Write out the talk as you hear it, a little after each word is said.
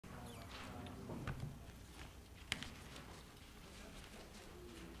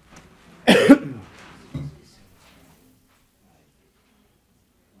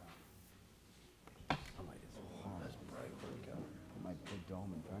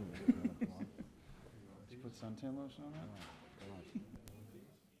Did you put suntan lotion on that?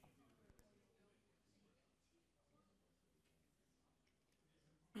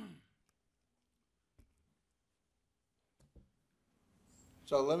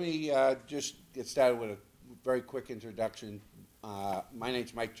 So let me just get started with a very quick introduction. My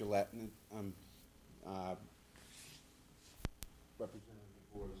name's Mike Gillette, and I'm representing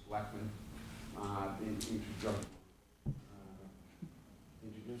the Board of Selectmen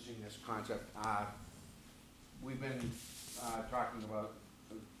introducing this concept. We've been talking about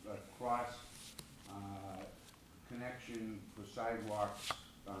a cross connection for sidewalks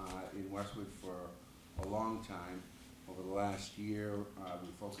in Westwood for a long time. Over the last year, we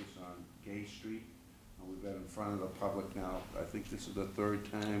focused on Gay Street. We've been in front of the public now. I think this is the third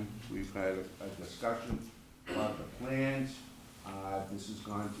time we've had a discussion about the plans. This has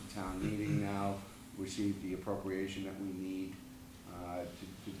gone to town meeting now, received the appropriation that we need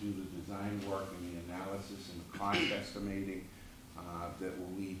to do the design work and the analysis and the cost estimating that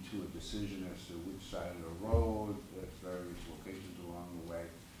will lead to a decision as to which side of the road, at various locations along the way.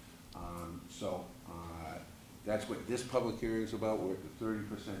 That's what this public hearing is about. We're at the 30%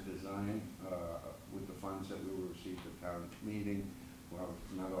 design with the funds that we will receive at town meeting. We'll have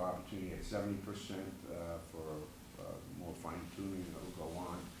another opportunity at 70% for more fine tuning that will go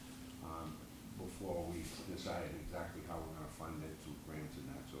on before we decide exactly how we're going to fund it through grants and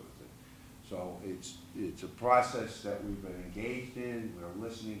that sort of thing. So it's a process that we've been engaged in. We're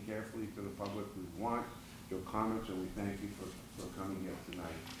listening carefully to the public. We want your comments, and we thank you for coming here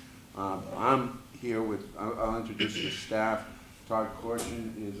tonight. I'm here with, I'll introduce the staff. Todd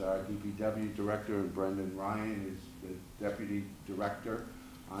Corson is our DPW director, and Brendan Ryan is the deputy director.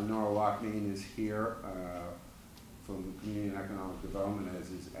 Nora Locknane is here from the Community and Economic Development, as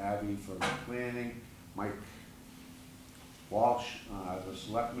is Abby from planning. Mike Walsh, the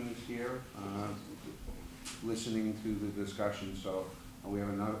selectman, is here listening to the discussion. So we have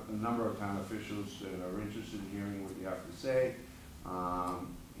a number of town officials that are interested in hearing what you have to say.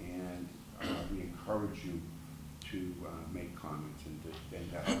 And we encourage you to make comments and to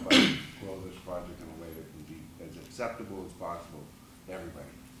help us grow this project in a way that can be as acceptable as possible to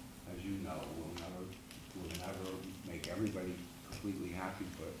everybody. As you know, we'll never make everybody completely happy,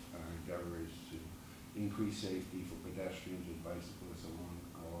 but our endeavor is to increase safety for pedestrians and bicyclists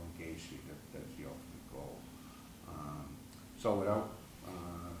along Gay Street. That's the ultimate goal. So without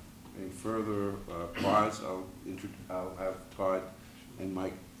any further pause, I'll have Todd and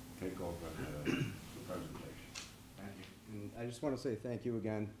Mike take over the presentation. Thank you. And I just want to say thank you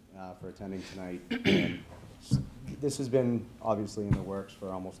again for attending tonight. And this has been obviously in the works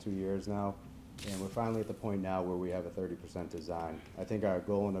for almost 2 years now, and we're finally at the point now where we have a 30% design. I think our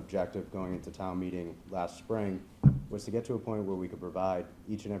goal and objective going into town meeting last spring was to get to a point where we could provide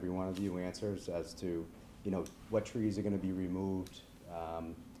each and every one of you answers as to, what trees are going to be removed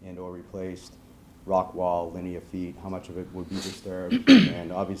and or replaced, rock wall, linear feet, how much of it would be disturbed,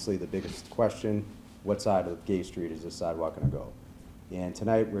 and obviously the biggest question, what side of Gay Street is this sidewalk going to go? And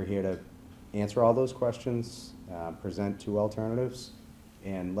tonight we're here to answer all those questions, present 2 alternatives,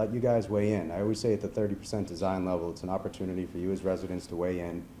 and let you guys weigh in. I always say at the 30% design level, it's an opportunity for you as residents to weigh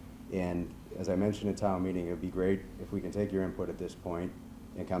in, and as I mentioned at town meeting, it would be great if we can take your input at this point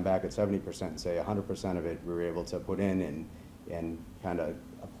and come back at 70% and say 100% of it we were able to put in and kind of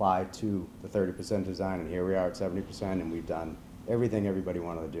apply to the 30% design, and here we are at 70%, and we've done everything everybody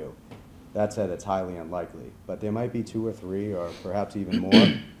wanted to do. That said, it's highly unlikely, but there might be 2 or 3 or perhaps even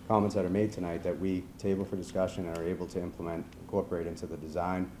more comments that are made tonight that we table for discussion and are able to incorporate into the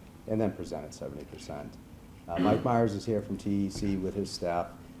design and then present at 70%. Mike Myers is here from TEC with his staff.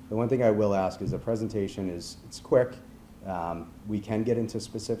 The one thing I will ask is the presentation it's quick. We can get into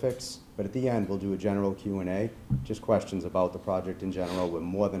specifics, but at the end we'll do a general Q&A, just questions about the project in general. We're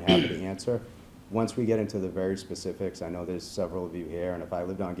more than happy to answer. Once we get into the very specifics, I know there's several of you here, and if I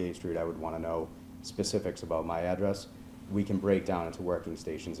lived on Gay Street, I would want to know specifics about my address. We can break down into working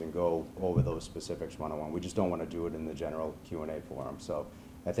stations and go over those specifics one-on-one. We just don't want to do it in the general Q&A forum. So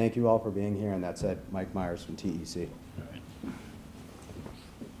I thank you all for being here, and that's it. Mike Myers from TEC.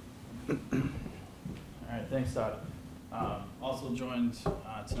 All right, thanks, Todd. Also joined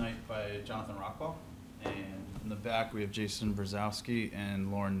tonight by Jonathan Rockwell, and in the back we have Jason Brzezowski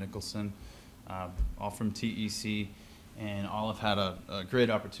and Lauren Nicholson, all from TEC, and all have had a great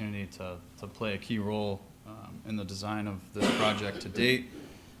opportunity to play a key role in the design of this project to date,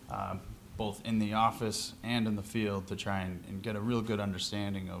 both in the office and in the field, to try and get a real good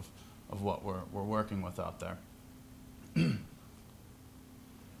understanding of what we're working with out there.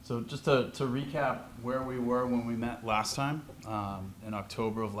 So So just to recap where we were when we met last time, in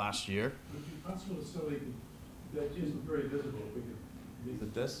October of last year. Would it be possible to so that isn't very visible, we could make Is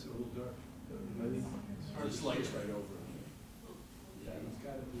it this? a little dark? I think it's hard to This light's see. right over it. Yeah, it's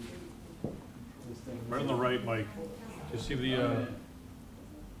gotta be. Right on the right, Mike. Do you see the,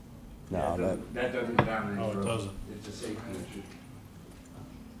 No, That doesn't go down any Oh, it further. doesn't. It's a safety issue.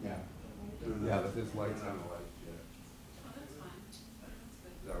 Yeah. Yeah, but this light's on the light, yeah.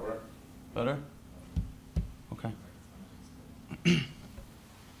 Does that work? Better? Okay.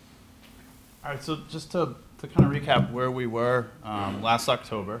 All right, so just to kind of recap where we were last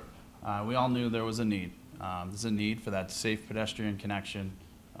October, we all knew there was a need. There's a need for that safe pedestrian connection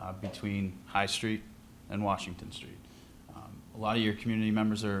between High Street and Washington Street. A lot of your community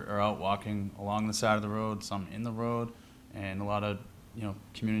members are out walking along the side of the road, some in the road, and a lot of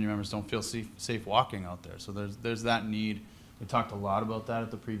community members don't feel safe walking out there. So there's that need. We talked a lot about that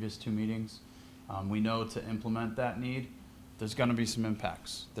at the previous two meetings. We know to implement that need, there's going to be some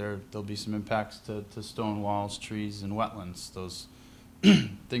impacts. There'll be some impacts to stone walls, trees, and wetlands, those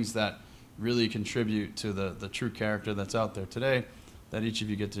things that really contribute to the true character that's out there today that each of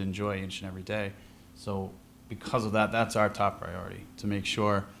you get to enjoy each and every day. So because of that, that's our top priority, to make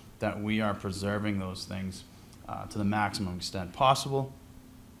sure that we are preserving those things to the maximum extent possible.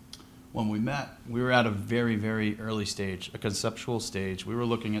 When we met, we were at a very, very early stage, a conceptual stage. We were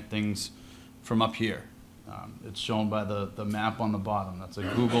looking at things from up here. It's shown by the map on the bottom. That's a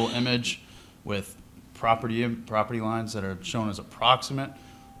Google image with property lines that are shown as approximate.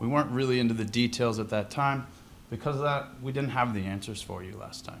 We weren't really into the details at that time. Because of that, we didn't have the answers for you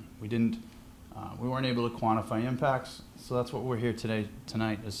last time. We weren't able to quantify impacts, so that's what we're here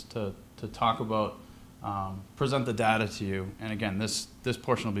tonight is to talk about, present the data to you. And again, this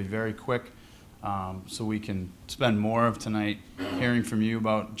portion will be very quick, so we can spend more of tonight hearing from you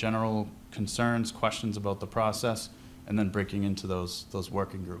about general concerns, questions about the process, and then breaking into those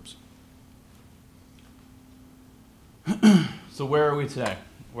working groups. So where are we today?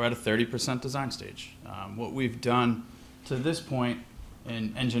 We're at a 30% design stage. What we've done to this point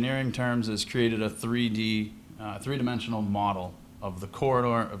in engineering terms is created a 3D-dimensional model of the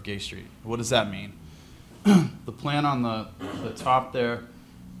corridor of Gay Street. What does that mean? The plan on the top there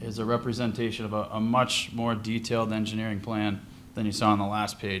is a representation of a much more detailed engineering plan than you saw on the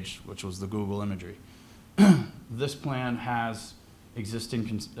last page, which was the Google imagery. This plan has existing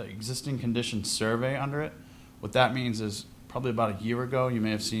condition survey under it. What that means is probably about a year ago, you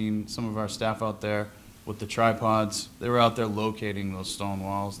may have seen some of our staff out there with the tripods. They were out there locating those stone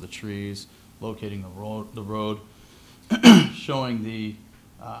walls, the trees, locating the road, showing the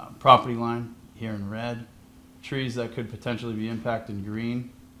property line here in red, trees that could potentially be impacted in green,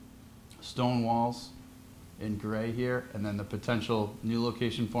 stone walls in gray here, and then the potential new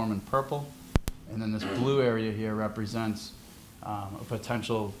location form in purple. And then this blue area here represents a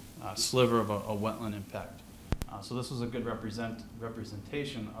potential sliver of a wetland impact. So this was a good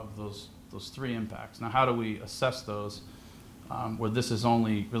representation of those three impacts. Now, how do we assess those where this is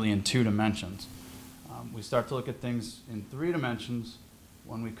only really in 2 dimensions? We start to look at things in 3 dimensions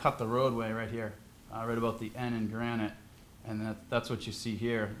when we cut the roadway right here, right about the N in granite, and that's what you see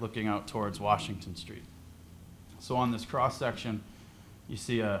here looking out towards Washington Street. So on this cross section, you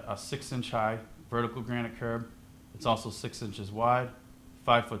see a 6-inch high vertical granite curb. It's also 6 inches wide,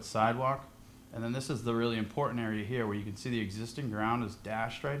 5-foot sidewalk. And then this is the really important area here where you can see the existing ground is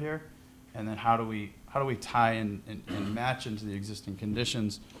dashed right here. And then how do we tie in and match into the existing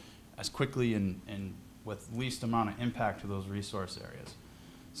conditions as quickly and with least amount of impact to those resource areas.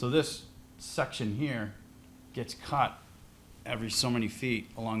 So this section here gets cut every so many feet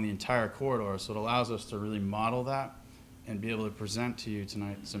along the entire corridor, so it allows us to really model that and be able to present to you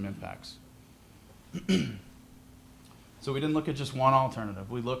tonight some impacts. So we didn't look at just one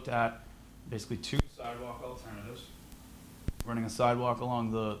alternative. We looked at basically 2 sidewalk alternatives. Running a sidewalk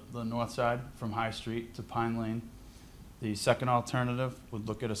along the north side from High Street to Pine Lane. The second alternative would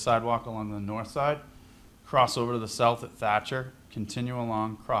look at a sidewalk along the north side, cross over to the south at Thatcher, continue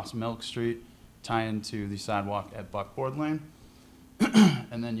along, cross Milk Street, tie into the sidewalk at Buckboard Lane,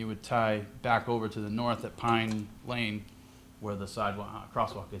 and then you would tie back over to the north at Pine Lane where the sidewalk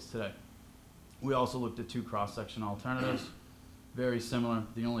crosswalk is today. We also looked at 2 cross-section alternatives, very similar.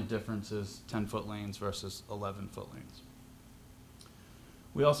 The only difference is 10-foot lanes versus 11-foot lanes.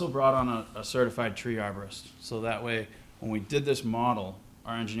 We also brought on a certified tree arborist, so that way when we did this model,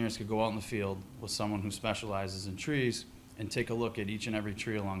 our engineers could go out in the field with someone who specializes in trees and take a look at each and every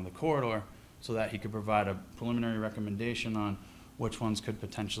tree along the corridor so that he could provide a preliminary recommendation on which ones could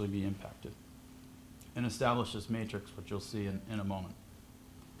potentially be impacted and establish this matrix, which you'll see in a moment.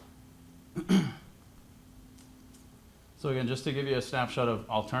 So again, just to give you a snapshot of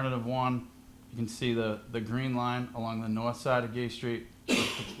alternative one, you can see the green line along the north side of Gay Street to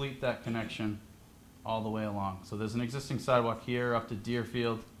complete that connection all the way along. So there's an existing sidewalk here up to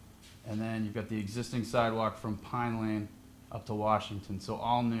Deerfield, and then you've got the existing sidewalk from Pine Lane up to Washington. So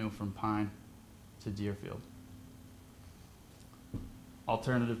all new from Pine to Deerfield.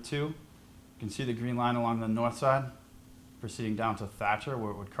 Alternative two, you can see the green line along the north side, proceeding down to Thatcher, where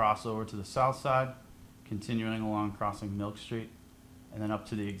it would cross over to the south side, continuing along, crossing Milk Street, and then up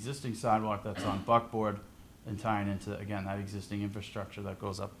to the existing sidewalk that's on Buckboard and tying into, again, that existing infrastructure that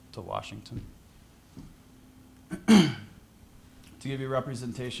goes up to Washington. To give you a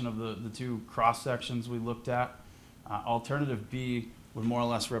representation of the two cross sections we looked at, alternative B would more or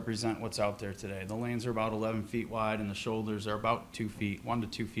less represent what's out there today. The lanes are about 11 feet wide and the shoulders are about 2 feet, 1 to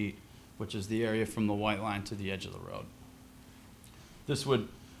 2 feet, which is the area from the white line to the edge of the road.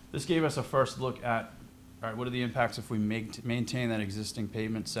 This gave us a first look at, all right, what are the impacts if we maintain that existing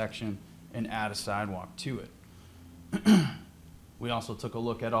pavement section and add a sidewalk to it? We also took a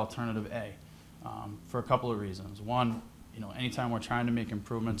look at alternative A for a couple of reasons. One, anytime we're trying to make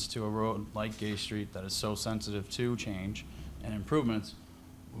improvements to a road like Gay Street that is so sensitive to change and improvements,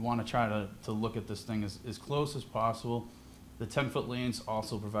 we want to try to look at this thing as close as possible. The 10-foot lanes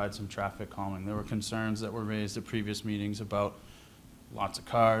also provide some traffic calming. There were concerns that were raised at previous meetings about lots of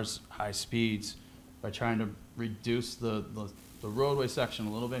cars, high speeds. By trying to reduce the roadway section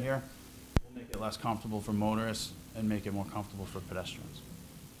a little bit here, we'll make it less comfortable for motorists and make it more comfortable for pedestrians.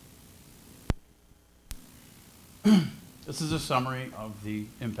 This is a summary of the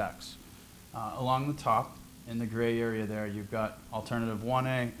impacts. Along the top, in the gray area there, you've got alternative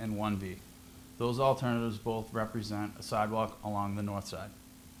 1A and 1B. Those alternatives both represent a sidewalk along the north side.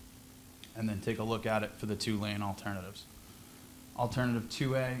 And then take a look at it for the 2-lane alternatives. Alternative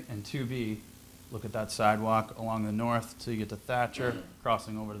 2A and 2B, look at that sidewalk along the north till you get to Thatcher,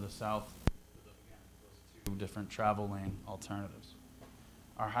 crossing over to the south. Again, those 2 different travel lane alternatives.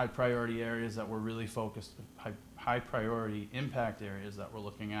 Our high priority areas that we're really focused, high priority impact areas that we're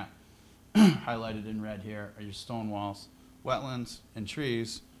looking at, highlighted in red here, are your stone walls, wetlands, and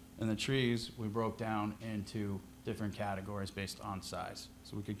trees. And the trees we broke down into different categories based on size.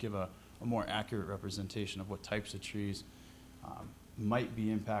 So we could give a more accurate representation of what types of trees might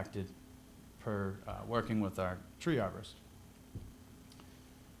be impacted per working with our tree arborist.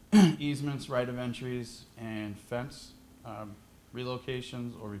 Easements, right of entries, and fence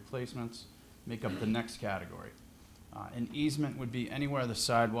relocations or replacements make up the next category. An easement would be anywhere the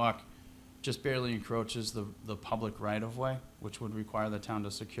sidewalk just barely encroaches the public right-of-way, which would require the town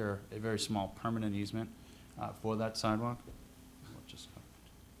to secure a very small permanent easement for that sidewalk.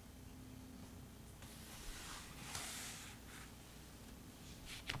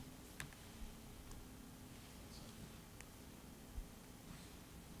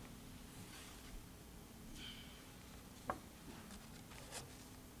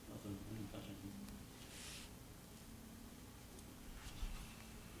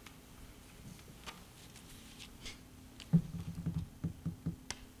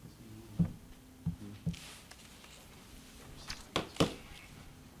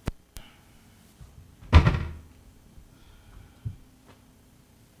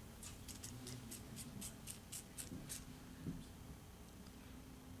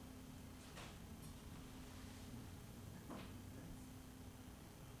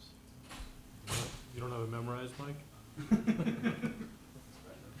 You don't have it memorized, Mike?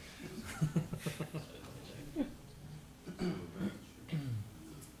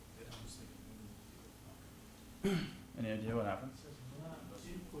 Any idea what happened?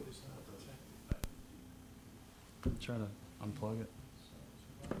 Try to unplug it.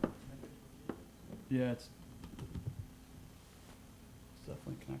 Yeah, it's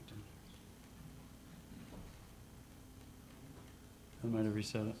definitely connecting. I might have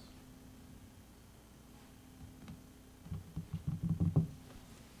reset it.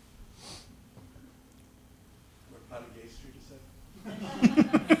 What part of Gay Street is that?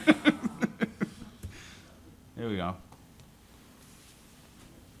 Here we go.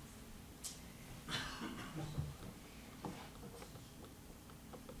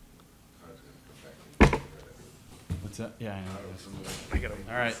 What's that? Yeah, I know.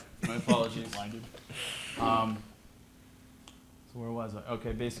 All right, my apologies. So where was I?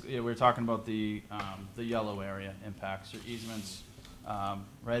 Okay, basically, yeah, we were talking about the yellow area impacts, your easements,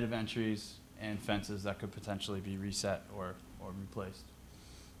 right of entries, and fences that could potentially be reset or replaced.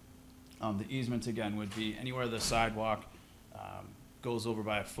 The easements, again, would be anywhere the sidewalk goes over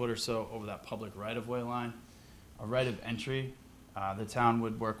by a foot or so over that public right-of-way line. A right of entry The town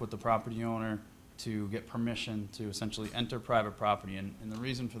would work with the property owner to get permission to essentially enter private property. And the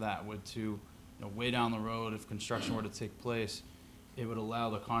reason for that would to, way down the road, if construction were to take place, it would allow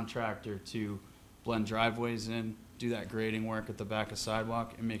the contractor to blend driveways in, do that grading work at the back of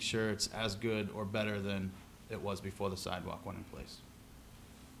sidewalk, and make sure it's as good or better than it was before the sidewalk went in place.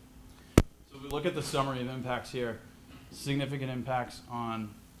 So if we look at the summary of impacts here, significant impacts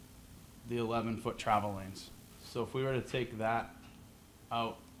on the 11-foot travel lanes. So if we were to take that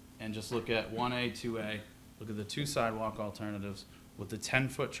out and just look at 1A, 2A, look at the two sidewalk alternatives with the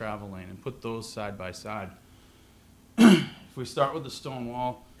 10-foot travel lane and put those side by side. If we start with the stone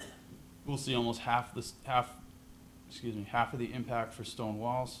wall, we'll see almost half of the impact for stone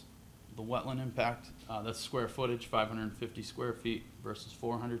walls. The wetland impact, that's square footage, 550 square feet versus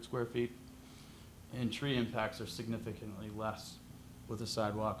 400 square feet. And tree impacts are significantly less with the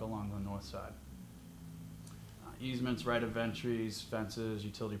sidewalk along the north side. Easements, right of entries, fences,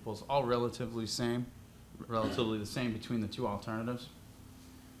 utility poles, all relatively the same between the two alternatives.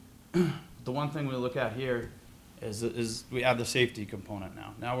 The one thing we look at here is we add the safety component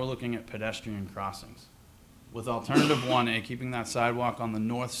now. Now we're looking at pedestrian crossings. With alternative 1A, keeping that sidewalk on the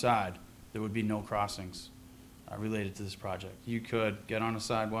north side, there would be no crossings related to this project. You could get on a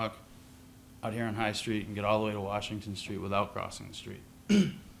sidewalk out here on High Street and get all the way to Washington Street without crossing the street.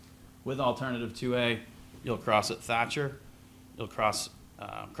 With alternative 2A, you'll cross at Thatcher, you'll cross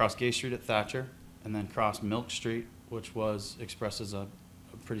Gay Street at Thatcher, and then cross Milk Street, which was expressed as a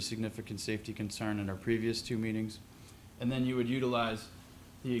pretty significant safety concern in our previous two meetings. And then you would utilize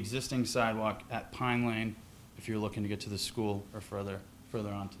the existing sidewalk at Pine Lane if you're looking to get to the school or further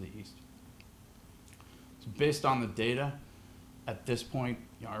on to the east. So based on the data, at this point,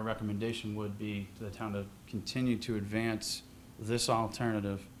 our recommendation would be to the town to continue to advance this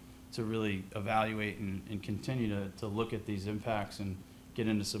alternative to really evaluate and continue to look at these impacts and get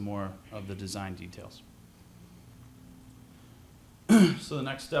into some more of the design details. So the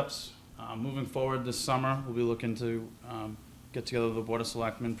next steps, moving forward this summer, we'll be looking to get together with the Board of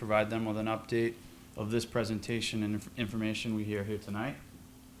Selectmen, provide them with an update of this presentation and information we hear here tonight.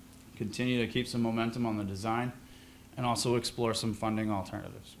 Continue to keep some momentum on the design and also explore some funding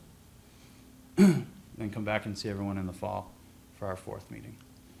alternatives. Then come back and see everyone in the fall for our fourth meeting.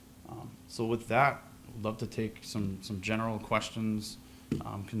 So with that, I'd love to take some general questions,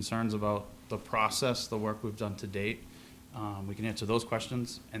 concerns about the process, the work we've done to date. We can answer those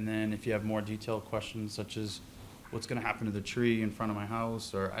questions, and then if you have more detailed questions such as what's going to happen to the tree in front of my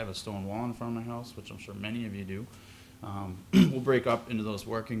house, or I have a stone wall in front of my house, which I'm sure many of you do, we'll break up into those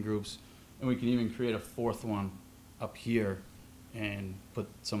working groups, and we can even create a fourth one up here and put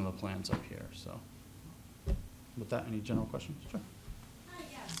some of the plans up here. So with that, any general questions? Sure.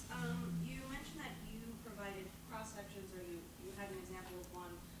 Yes. You mentioned that you provided cross-sections, or you had an example of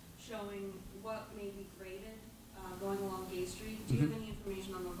one showing what may be graded going along Gay Street. Do you have any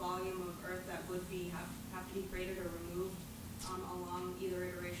information on the volume of earth that would have to be graded or removed along either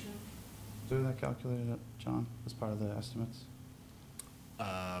iteration? Do that calculated, John, as part of the estimates?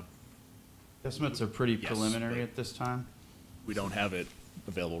 Estimates are pretty Yes, preliminary but- at this time. We don't have it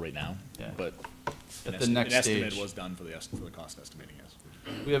available right now, Yeah. but At an the next an estimate stage. was done for the cost estimating, yes.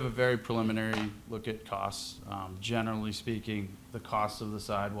 We have a very preliminary look at costs. Generally speaking, the cost of the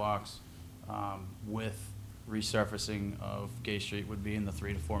sidewalks with resurfacing of Gay Street would be in the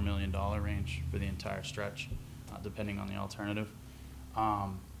 $3 to $4 million range for the entire stretch, depending on the alternative.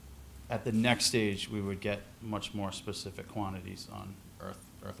 At the next stage, we would get much more specific quantities on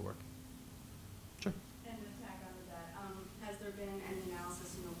earthwork. Sure. And to tag on to that, has there been any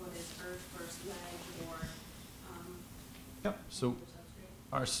analysis, what is earth versus ledge or Yep. So substrate?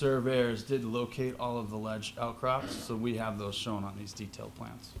 our surveyors did locate all of the ledge outcrops, so we have those shown on these detailed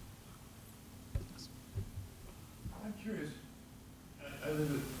plans. I'm curious, I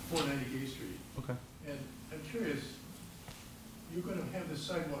live at 490 Gay Street, Okay. and I'm curious, you're gonna have this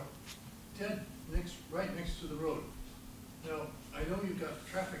sidewalk right next to the road. Now, I know you've got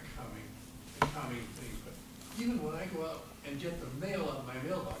traffic calming things, but even when I go out and get the mail out of my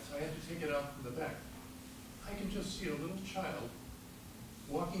mailbox, I have to take it out from the back. I can just see a little child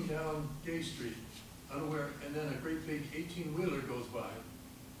walking down Gay Street, unaware, and then a great big 18-wheeler goes by.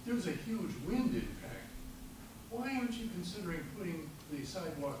 There's a huge wind impact. Why aren't you considering putting the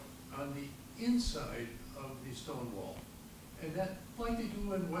sidewalk on the inside of the stone wall? And that, like they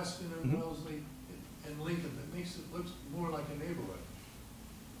do in Weston and Wellesley and Lincoln, that makes it look more like a neighborhood.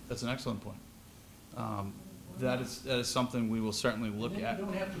 That's an excellent point. That is something we will certainly look And at. then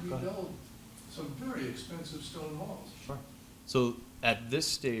you don't have to Go ahead. rebuild some very expensive stone walls. Sure. So at this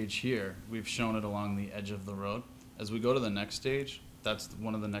stage here, we've shown it along the edge of the road. As we go to the next stage, that's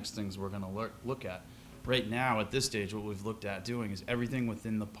one of the next things we're gonna look at. Right now, at this stage, what we've looked at doing is everything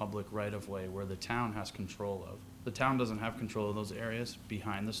within the public right-of-way where the town has control of. The town doesn't have control of those areas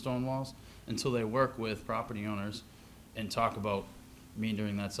behind the stone walls until they work with property owners and talk about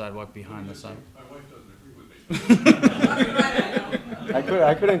meandering that sidewalk behind the sidewalk. My wife doesn't agree with me.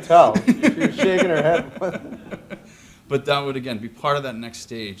 I couldn't tell. She was shaking her head. But that would, again, be part of that next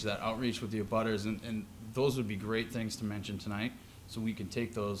stage, that outreach with the abutters, and those would be great things to mention tonight, so we can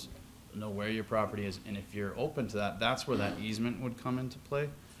take those, know where your property is, and if you're open to that, that's where that easement would come into play.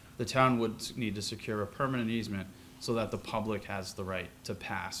 The town would need to secure a permanent easement so that the public has the right to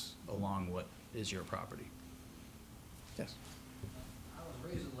pass along what is your property. Yes. I was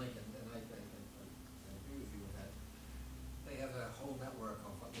raised in Lincoln, and I agree with you with that. They have a whole network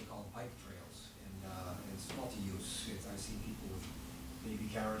of what they call bike trails, and it's multi-use. I see people with baby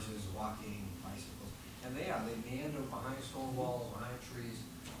carriages, walking, bicycles, and they meander behind stone walls, behind trees.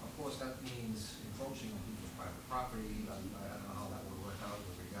 Of course, that means encroaching on people's private property. I don't know how that would work out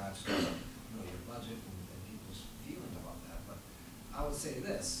with regards to, your budget and people's feeling about that, but I would say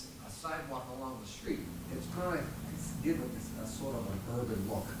this, a sidewalk along the street, it's gonna give it a sort of an urban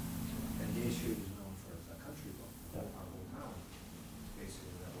look, and Gay Street is known for a country look. Our whole town is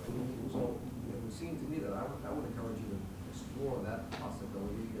basically that way. So it would seem to me that I would encourage you to explore that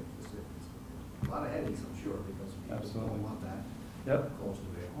possibility. It's a lot of headaches, I'm sure, because people Absolutely. don't want that Yep. close to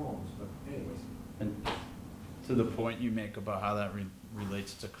their homes, but anyways. And to the point you make about how that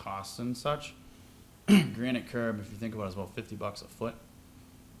relates to costs and such, granite curb, if you think about it, is about $50 a foot.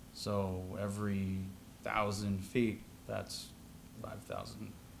 So every 1,000 feet, that's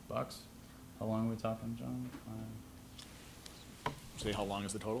 $5,000. How long are we talking, John? Say how long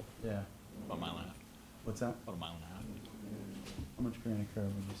is the total? Yeah. About a mile and a half. What's that? About a mile and a half. How much granite curb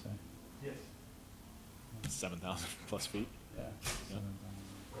would you say? Yes. 7,000 plus feet. Yeah.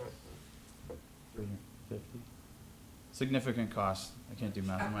 350. Significant cost. I can't do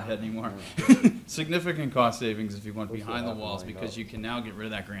math in my head anymore. Significant cost savings if you went Close to behind the $500,000. walls because you can now get rid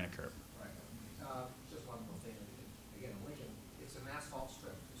of that granite curb. Right. Just one more thing, again, in Lincoln, it's an asphalt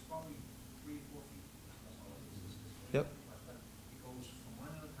strip, it's probably 3 or 4 feet, that's all it is. Yep. But it goes from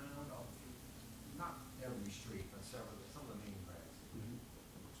one end of town to not every street, but some of the main roads.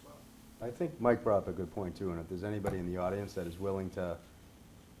 As well. I think Mike brought up a good point too, and if there's anybody in the audience that is willing to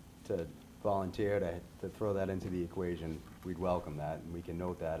volunteer to throw that into the equation, we'd welcome that, and we can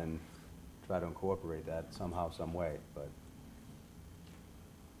note that and try to incorporate that somehow, some way, but.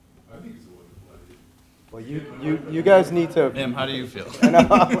 I think it's a wonderful idea. Well, you guys need to. Em, how do you feel? I know.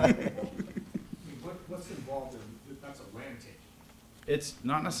 What's involved in, that's a land take? It's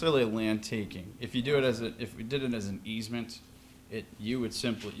not necessarily a land taking. If you do it if we did it as an easement, you would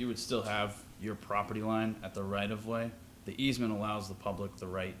still have your property line at the right of way. The easement allows the public the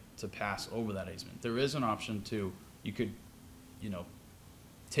right to pass over that easement. There is an option too. You could,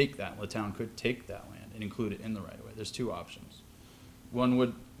 take that. The town could take that land and include it in the right of way. There's two options. One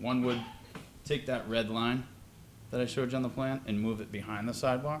would take that red line that I showed you on the plan and move it behind the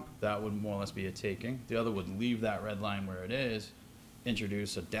sidewalk. That would more or less be a taking. The other would leave that red line where it is,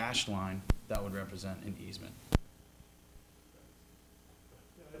 introduce a dashed line that would represent an easement.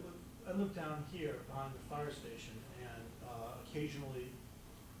 I live down here behind the fire station, and occasionally,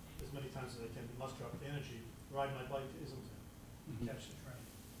 as many times as I can muster up the energy, ride my bike to Islington, catch the train.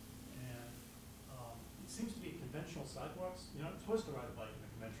 And it seems to be conventional sidewalks. You're not supposed to ride a bike in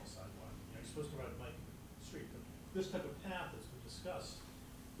a conventional sidewalk. You're supposed to ride a bike in the street. But this type of path that's been discussed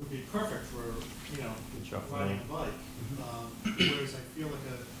would be perfect for, riding a bike. Whereas I feel like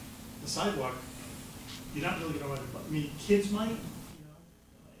a sidewalk, you're not really gonna ride a bike. I mean, kids might,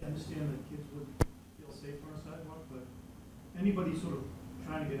 I understand that kids would feel safer on a sidewalk, but anybody sort of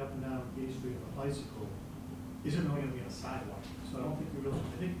trying to get up and down Gay Street on a bicycle isn't really gonna be on a sidewalk. So I don't think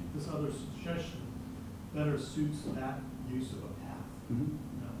I think this other suggestion better suits that use of a path.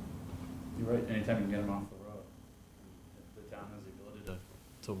 You're right. Anytime you can get them off the road, if the town has the ability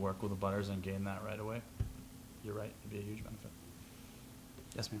to work with the butters and gain that right away, you're right. It'd be a huge benefit.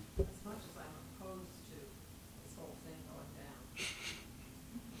 Yes, ma'am. As much as I'm opposed to this whole thing going down on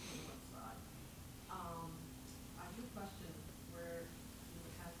the west side, I do question where you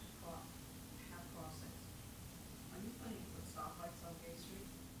would have to have crossings. Are you planning to put stoplights on Gay Street?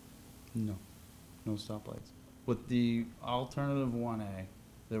 No stoplights. With the alternative 1A,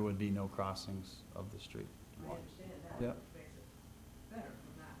 there would be no crossings of the street. I understand that, Yep. which makes it better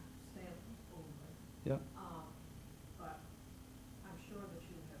from that standpoint only. Yep. But I'm sure that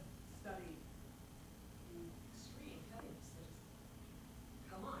you have studied the extreme headings that is,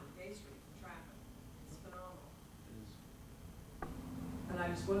 come on, Gay Street for traffic. It's phenomenal.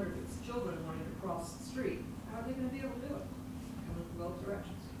 just wonder if it's children wanting to cross the street, how are they gonna be able to do it? Coming from both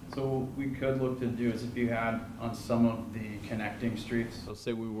directions. So what we could look to do is if you had on some of the connecting streets, so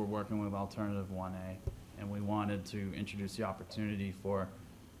say we were working with alternative 1A and we wanted to introduce the opportunity for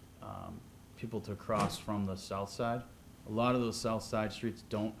people to cross from the south side. A lot of those south side streets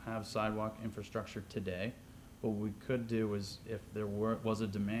don't have sidewalk infrastructure today. What we could do is if there was a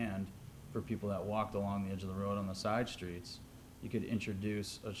demand for people that walked along the edge of the road on the side streets, you could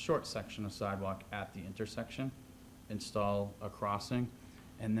introduce a short section of sidewalk at the intersection, install a crossing,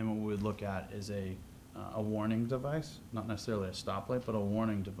 and then what we would look at is a warning device, not necessarily a stoplight, but a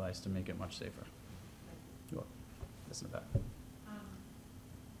warning device to make it much safer. You're welcome. That's in the back.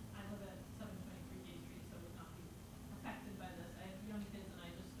 I live at 723 Gay Street, so would not be affected by this. I have young kids, and I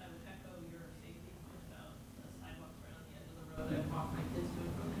would echo your safety point about the sidewalks right on the edge of the road. I walk my kids to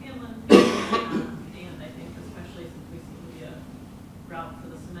and from the Hamlin, and I think especially since we seem to be a route for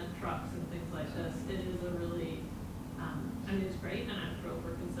the cement trucks and things like this, it is a really, I mean, it's great, and I'm thrilled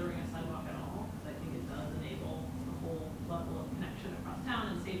we're considering a sidewalk at all, because I think it does enable a whole level of connection across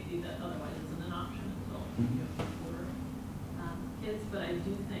town and safety that otherwise isn't an option until you have older kids. But I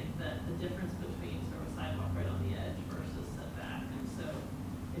do think that the difference between sort of a sidewalk right on the edge versus setback, and so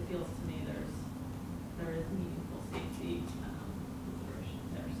it feels to me there is meaningful safety considerations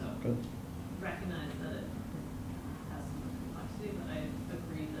there. So Good. recognize that it has some complexity, but I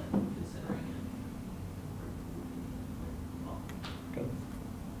agree that considering it. Well, Good.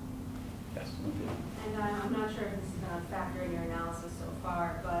 Yes. And I'm not sure if this is going to factor in your analysis so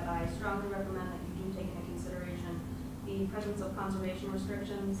far, but I strongly recommend that you do take into consideration the presence of conservation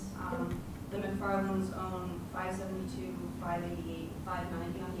restrictions. The McFarlands own 572, 588,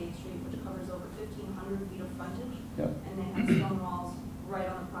 590 on Gay Street, which covers over 1,500 feet of frontage. Yep. And they have stone walls right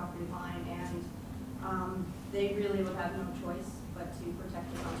on the property line, and they really would have no choice but to protect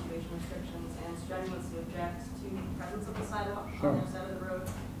the conservation restrictions and strenuously object to the presence of the sidewalk on their side of the road,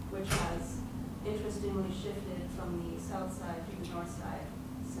 which has interestingly shifted from the south side to the north side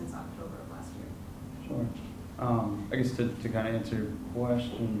since October of last year. Sure. I guess to kind of answer your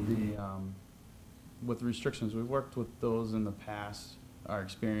question, with restrictions, we've worked with those in the past. Our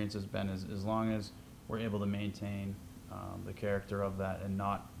experience has been as long as we're able to maintain the character of that and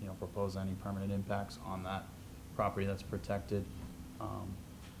not, propose any permanent impacts on that property that's protected,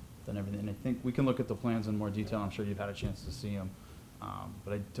 then everything. And I think we can look at the plans in more detail. I'm sure you've had a chance to see them.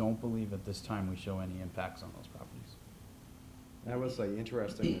 But I don't believe at this time we show any impacts on those properties. And I will say,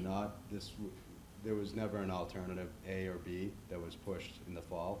 interesting or not, there was never an alternative A or B that was pushed in the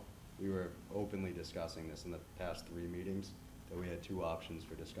fall. We were openly discussing this in the past 3 meetings, that we had 2 options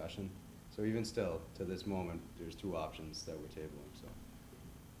for discussion. So even still, to this moment, there's 2 options that we're tabling, so.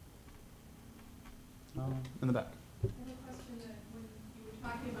 In the back. I have a question that when you were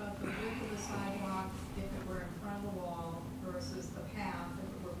talking about the width of the sidewalk, if it were in front of the wall versus the path if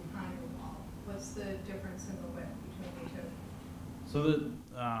it were behind the wall, what's the difference in the width between the 2? So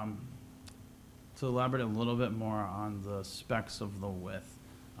to elaborate a little bit more on the specs of the width,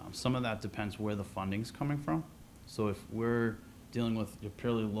 some of that depends where the funding's coming from. So if we're dealing with your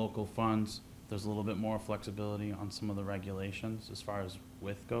purely local funds, there's a little bit more flexibility on some of the regulations as far as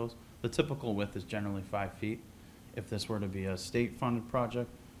width goes. The typical width is generally 5 feet. If this were to be a state-funded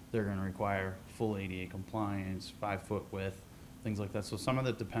project, they're going to require full ADA compliance, 5-foot width, things like that. So some of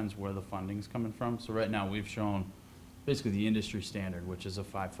that depends where the funding's coming from. So right now, we've shown basically the industry standard, which is a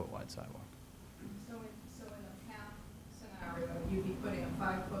 5-foot wide sidewalk. So in a path scenario, you'd be putting a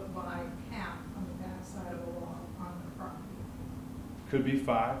 5-foot wide path on the back side of the wall on the property. Could be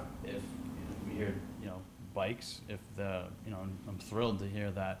 5 if we hear, bikes. If I'm thrilled to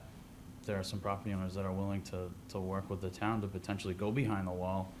hear that there are some property owners that are willing to work with the town to potentially go behind the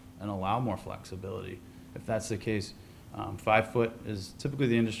wall and allow more flexibility. If that's the case, 5 foot is typically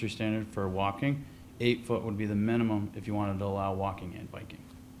the industry standard for walking. 8 foot would be the minimum if you wanted to allow walking and biking.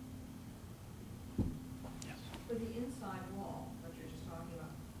 Yes. For the inside wall that you're just talking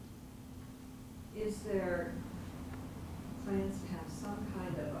about, is there plans to have some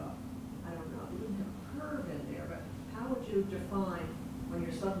kind of a, I don't know, you wouldn't have a curve in there, but how would you define when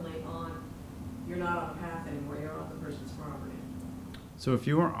you're suddenly you're not on a path anymore, you're on the person's property? So if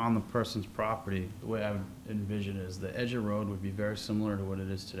you were on the person's property, the way I would envision it is the edge of the road would be very similar to what it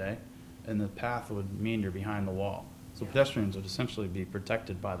is today, and the path would meander behind the wall. So pedestrians would essentially be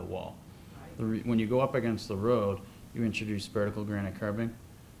protected by the wall. Right. When you go up against the road, you introduce vertical granite curbing.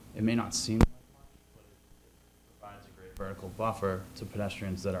 It may not seem like much, but it provides a great vertical buffer to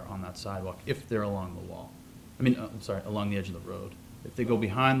pedestrians that are on that sidewalk if they're along the wall. Along the edge of the road. If they go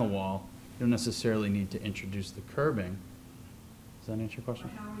behind the wall, you don't necessarily need to introduce the curbing Does that answer your question?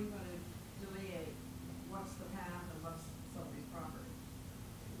 But how are you gonna delineate what's the path and what's somebody's property?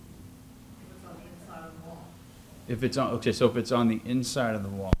 If it's on the inside of the wall. If it's on, okay, so if it's on the inside of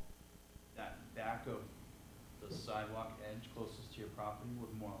the wall, that back of the sidewalk edge closest to your property would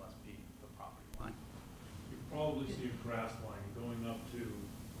more or less be the property line. You probably see a grass line going up to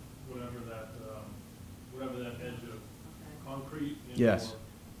whatever that edge of Okay. concrete and Yes.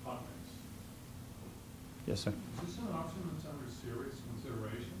 or hot mix. Yes, sir. Is this an option that's under serious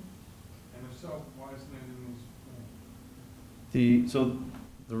consideration? And if so, why isn't it in these plans?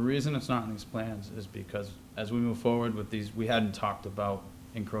 The reason it's not in these plans is because as we move forward with these, we hadn't talked about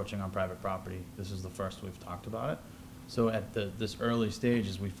encroaching on private property. This is the first we've talked about it. So at this early stage,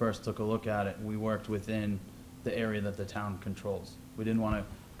 as we first took a look at it, we worked within the area that the town controls. We didn't want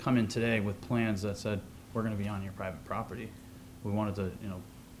to come in today with plans that said, we're going to be on your private property. We wanted to,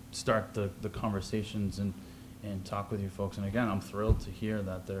 start the conversations and talk with you folks. And again, I'm thrilled to hear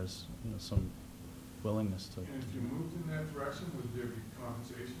that there's, some willingness to. And if you moved in that direction, would there be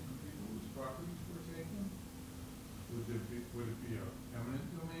compensation for people whose properties were taken? Would it be an eminent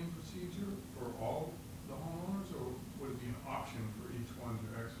domain procedure for all the homeowners, or would it be an option for each one to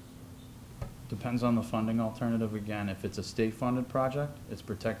exercise? Depends on the funding alternative. Again, if it's a state-funded project, it's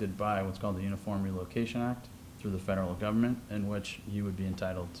protected by what's called the Uniform Relocation Act through the federal government, in which you would be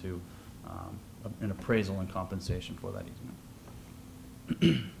entitled to an appraisal and compensation for that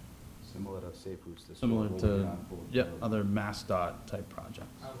easement. Similar to Safe Routes to School. Similar what we to, got for- yep, other MassDOT type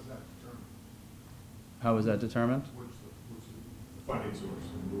projects. How is that determined? How is that determined? What's the funding source?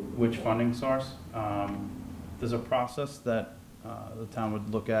 Which funding source? There's a process that the town would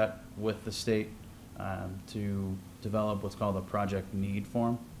look at with the state to develop what's called a project need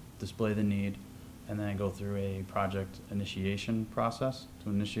form, display the need, and then go through a project initiation process to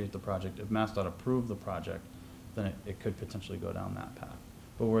initiate the project. If MassDOT approved the project, then it could potentially go down that path.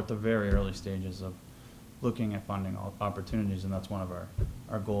 But we're at the very early stages of looking at funding opportunities, and that's one of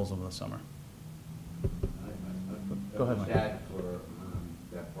our goals over the summer. Go ahead, Mike. That for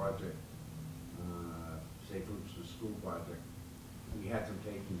that project, Safe Routes to School project, we had some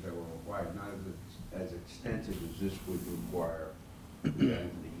takings that were required, not as extensive as this would require. We had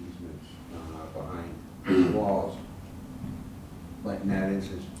the easements behind the walls. But in that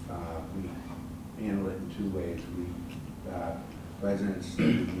instance, we handled it in 2 ways. Residents that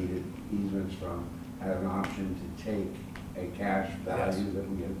we needed easements from had an option to take a cash value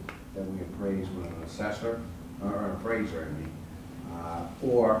that we appraised with an assessor, or an appraiser,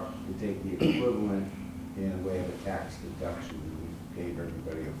 or to take the equivalent in a way of a tax deduction. We gave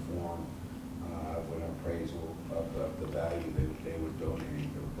everybody a form with an appraisal of the value that they were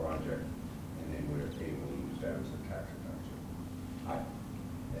donating to the project, and they were able to use that as a tax deduction.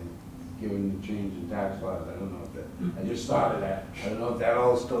 And given the change in tax laws, I don't know if that, I just thought of that. I don't know if that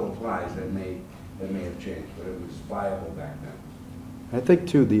all still applies. That may have changed, but it was viable back then. I think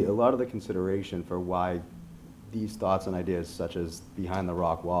too, a lot of the consideration for why these thoughts and ideas such as behind the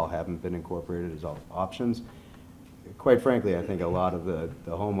rock wall haven't been incorporated as options, quite frankly, I think a lot of the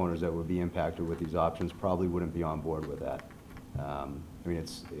homeowners that would be impacted with these options probably wouldn't be on board with that.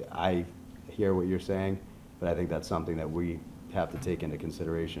 I hear what you're saying, but I think that's something that we have to take into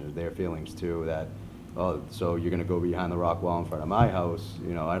consideration, is their feelings too, that, oh, so you're gonna go behind the rock wall in front of my house,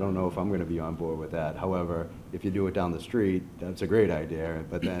 I don't know if I'm gonna be on board with that. However, if you do it down the street, that's a great idea,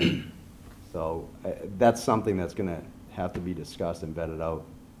 but then, so that's something that's gonna have to be discussed and vetted out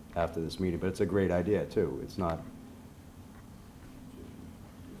after this meeting, but it's a great idea too. It's not.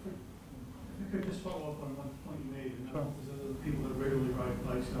 If I could just follow up on one point you made, and I don't know if there's other people that regularly ride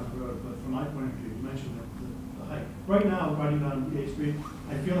bikes down the road, but from my point of view, you mentioned that the height. Right now, riding down Gay Street,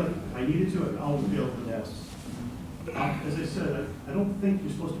 I feel like if I needed to, I'd always be able to do this. As I said, I don't think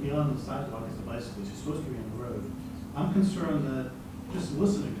you're supposed to be on the sidewalk as a bicyclist, you're supposed to be on the road. I'm concerned that, just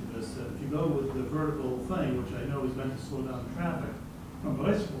listening to this, that if you go with the vertical thing, which I know is meant to slow down traffic, from a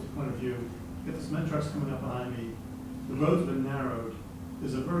bicycle's point of view, you get the cement trucks coming up behind me, the road's been narrowed,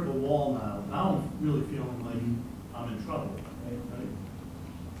 there's a vertical wall now. Now I'm really feeling like I'm in trouble, right?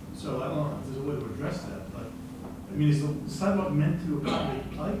 So I don't know if there's a way to address that, but, is the sidewalk meant to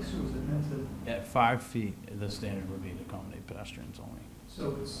accommodate bikes, or is it meant to? At 5 feet, the standard would be to accommodate pedestrians only.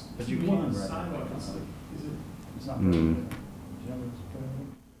 So it's, But to you me, can on the ride it. sidewalk, it's like, is it? It's not Mm. prohibited. Do you know what's prohibited?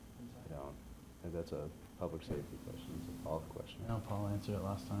 I don't. I think that's a public safety question, it's a Paul question. I know Paul answered it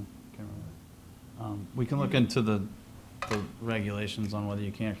last time, can't remember. We can look into the regulations on whether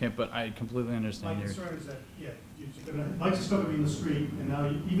you can or can't, but I completely My understand your. concern is that, bikes are still gonna be in the street, and now,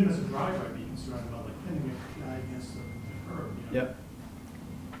 even as a driver, I'd be concerned about like pinning a guy against the curb, Yep.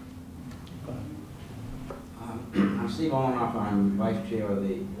 I'm Steve Olenoff, I'm vice chair of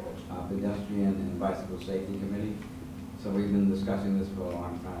the pedestrian and bicycle safety committee. So we've been discussing this for a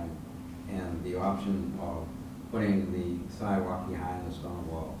long time, and the option of putting the sidewalk behind the stone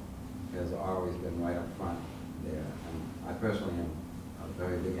wall has always been right up front there. And I personally am a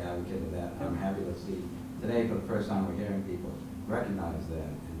very big advocate of that. I'm happy to see today, for the first time, we're hearing people recognize that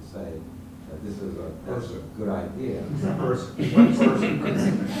and say that that's a good idea. One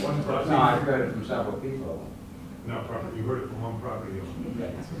person. No, I've heard it from several people. No, property, you heard it from one property owner.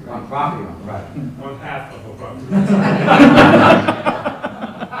 One property owner, right. One half of a property.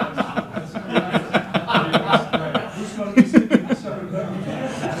 Who's gonna be sitting in the separate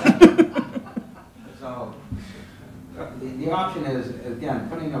So, the option is, again,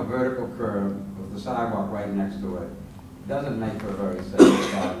 putting a vertical curve with the sidewalk right next to it doesn't make for a very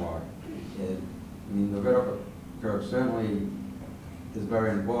safe sidewalk. I mean, the vertical curve certainly is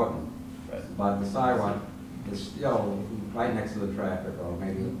very important, but the sidewalk is still right next to the traffic, or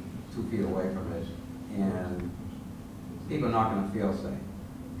maybe 2 feet away from it, and people are not going to feel safe,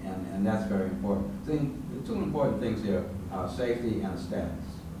 and that's very important. The two important things here are safety and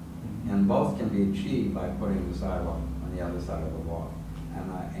aesthetics, and both can be achieved by putting the sidewalk on the other side of the wall.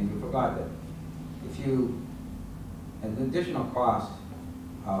 And you forgot that if you, an additional cost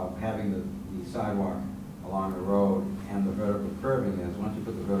of having the sidewalk along the road and the vertical curving is, once you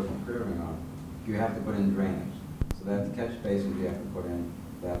put the vertical curving on, you have to put in drainage. So that's catch basins you have to put in,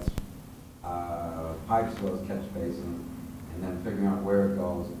 that's pipes to those catch basins, and then figuring out where it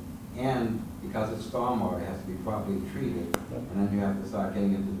goes. And because it's stormwater, it has to be properly treated, and then you have to start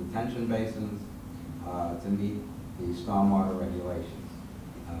getting into detention basins to meet the stormwater regulations.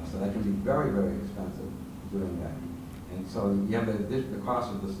 So that can be very, very expensive doing that. And so you have the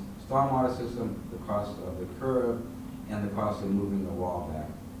cost of the stormwater system, the cost of the curb, and the cost of moving the wall back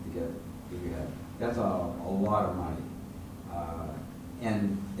to get you have. That's a lot of money.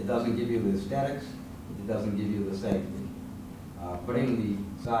 And it doesn't give you the aesthetics, it doesn't give you the safety. Putting the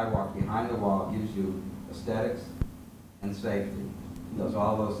sidewalk behind the wall gives you aesthetics and safety. It does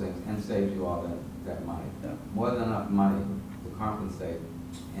all those things and saves you all that money. Yeah. More than enough money to compensate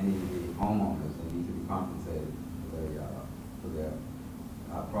any of the homeowners that need to be compensated for their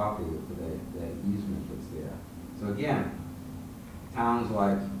property, for their easement that's there. So again, towns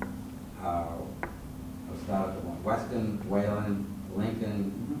like let's start at the one, Weston, Wayland,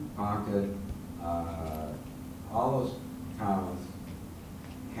 Lincoln, Concord, all those towns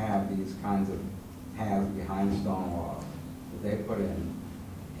have these kinds of paths behind stone walls that they put in,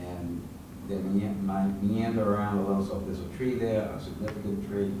 and they meander around a little. So if there's a tree there, a significant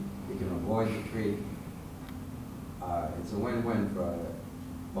tree, you can avoid the tree. It's a win-win for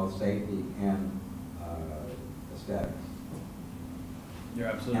both safety and aesthetics. You're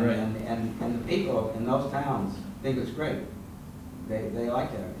absolutely right. And the people in those towns think it's great. They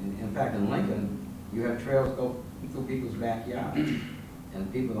like that. In fact, in Lincoln, you have trails go through people's backyards,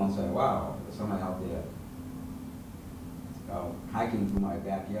 and people don't say, "Wow, there's somebody out there hiking through my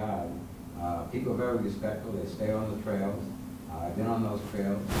backyard." People are very respectful. They stay on the trails. I've been on those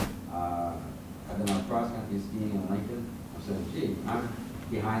trails. I've been on cross-country skiing in Lincoln. I'm saying, "Gee, I'm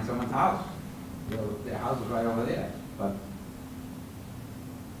behind someone's house. You know, their house is right over there." But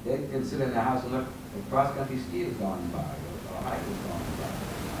they can sit in their house and look at cross-country skiers going by, or hikers going by.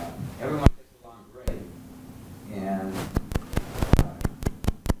 Everyone gets along great, and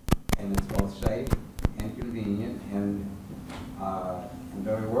it's both safe and convenient and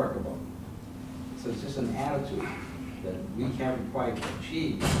very workable. So it's just an attitude that we haven't quite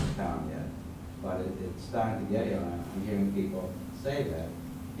achieved in this town yet, but it's starting to get here. And I'm hearing people say that,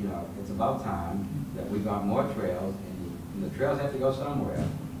 you know, it's about time that we got more trails, and the trails have to go somewhere,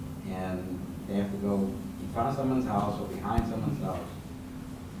 and they have to go in front of someone's house or behind someone's house.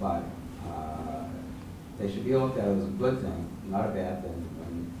 But they should be looked at as a good thing, not a bad thing.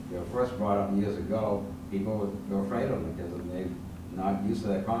 When they were first brought up years ago, people were afraid of them because they're not used to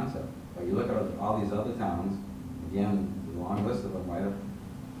that concept. But you look at all these other towns, again, there's a long list of them, right up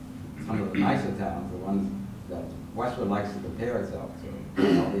some of the nicer towns, the ones that Westwood likes to compare itself to,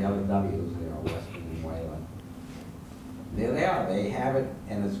 all the other W's, you know, Westwood and Wayland. There they are, they have it,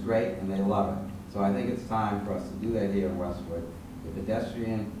 and it's great, and they love it. So I think it's time for us to do that here in Westwood. The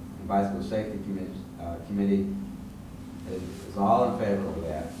Pedestrian and Bicycle Safety Committee is all in favor of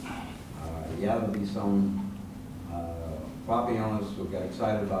that. Yeah, there'll be some property owners who get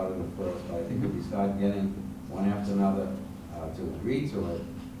excited about it at first, but I think if we start getting one after another to agree to it,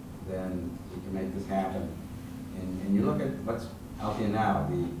 then we can make this happen. And you look at what's out there now,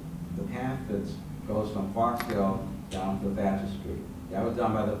 the path that goes from Foxdale down to Thatcher Street. That was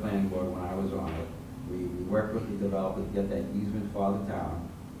done by the planning board when I was on it. We worked with the developer to get that easement for the town,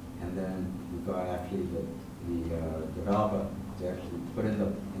 and then we got actually the developer to actually put in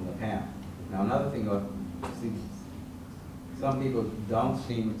the path. Now, another thing, some people don't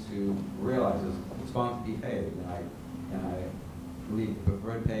seem to realize is it's going to be paved, and I believe the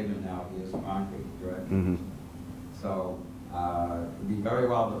preferred pavement now is concrete, correct? Mm-hmm. So, it'll be very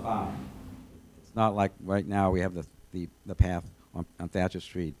well defined. It's not like right now we have the path on Thatcher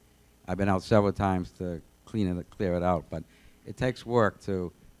Street. I've been out several times to clear it out, but it takes work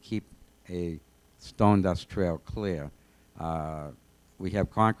to keep a stone dust trail clear. We have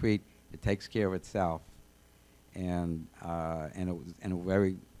concrete, it takes care of itself, and it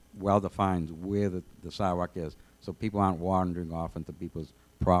very well defines where the sidewalk is, so people aren't wandering off into people's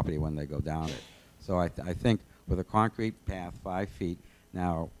property when they go down it. So I think with a concrete path, 5 feet,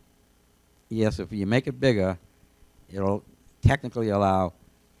 now, yes, if you make it bigger, it'll technically allow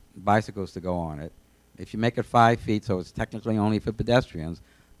bicycles to go on it. If you make it 5 feet, so it's technically only for pedestrians,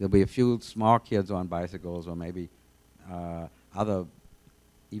 there'll be a few small kids on bicycles, or maybe other,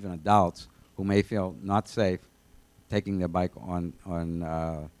 even adults, who may feel not safe taking their bike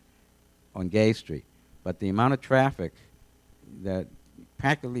on Gay Street. But the amount of traffic that,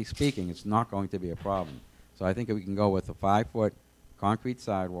 practically speaking, it's not going to be a problem. So I think if we can go with a 5-foot concrete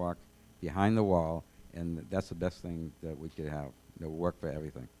sidewalk behind the wall, and that's the best thing that we could have. That will work for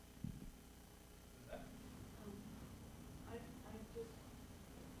everything.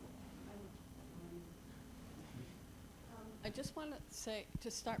 I just want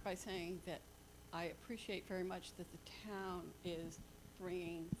to start by saying that I appreciate very much that the town is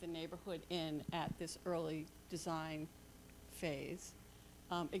bringing the neighborhood in at this early design phase.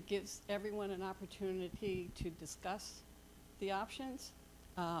 It gives everyone an opportunity to discuss the options.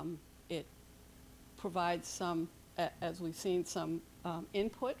 It provides some, as we've seen, some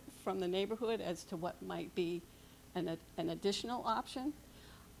input from the neighborhood as to what might be an additional option.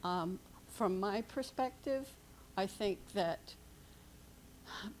 From my perspective, I think that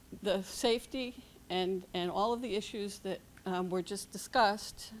the safety and all of the issues that were just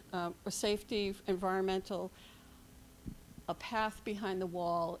discussed, safety, environmental, a path behind the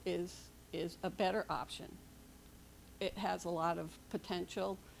wall is a better option. It has a lot of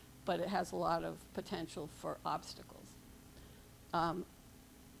potential, but it has a lot of potential for obstacles.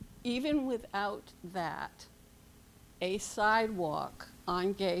 Even without that, a sidewalk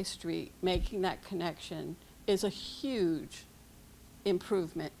on Gay Street making that connection is a huge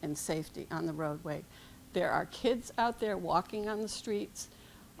improvement in safety on the roadway. There are kids out there walking on the streets.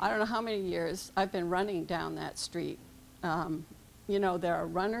 I don't know how many years I've been running down that street. You know, there are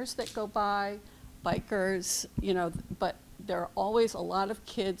runners that go by, bikers, you know, but there are always a lot of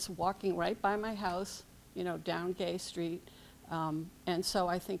kids walking right by my house, you know, down Gay Street. And so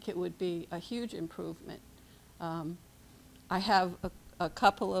I think it would be a huge improvement. I have a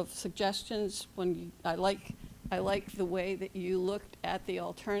couple of suggestions. I like the way that you looked at the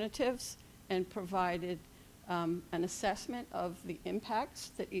alternatives and provided an assessment of the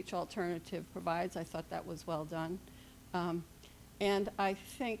impacts that each alternative provides. I thought that was well done. And I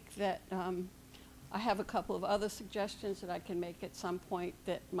think that I have a couple of other suggestions that I can make at some point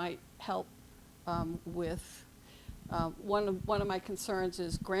that might help with one of my concerns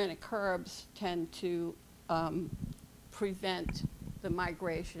is granite curbs tend to prevent the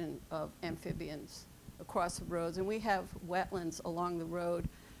migration of amphibians across the roads. And we have wetlands along the road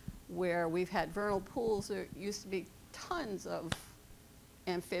where we've had vernal pools. There used to be tons of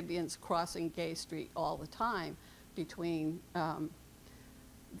amphibians crossing Gay Street all the time between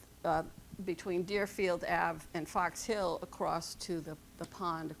Deerfield Ave and Fox Hill across to the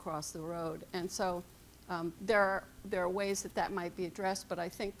pond across the road. And so there are ways that might be addressed, but I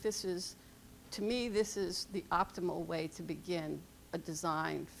think this is, to me, this is the optimal way to begin a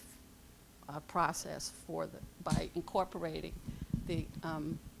design process by incorporating the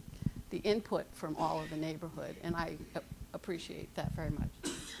input from all of the neighborhood, and I appreciate that very much.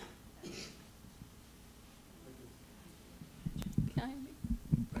 Behind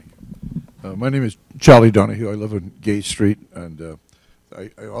me. My name is Charlie Donahue. I live on Gay Street, and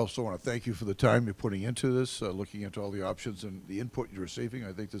I also want to thank you for the time you're putting into this, looking into all the options and the input you're receiving.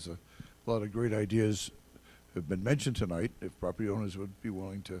 I think there's a lot of great ideas have been mentioned tonight, if property owners would be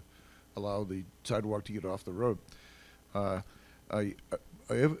willing to allow the sidewalk to get off the road. Because I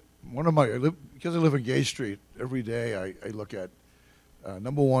live on Gay Street, every day I look at,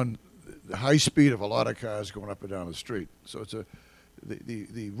 number one, the high speed of a lot of cars going up and down the street. So it's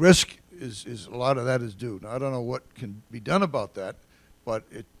the risk is a lot of that is due. Now, I don't know what can be done about that, but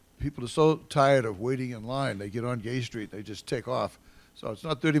people are so tired of waiting in line. They get on Gay Street, they just take off. So it's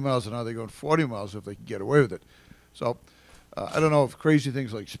not 30 miles an hour, they're going 40 miles if they can get away with it. So I don't know if crazy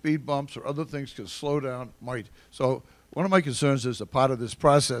things like speed bumps or other things can slow down, might. So one of my concerns is a part of this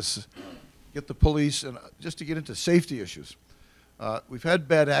process, get the police, and just to get into safety issues. We've had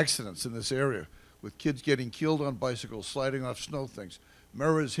bad accidents in this area with kids getting killed on bicycles, sliding off snow things,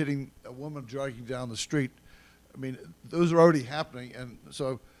 mirrors hitting a woman jogging down the street. I mean, those are already happening, and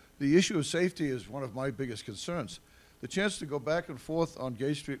so the issue of safety is one of my biggest concerns. The chance to go back and forth on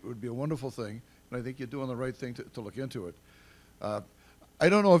Gay Street would be a wonderful thing, and I think you're doing the right thing to look into it. I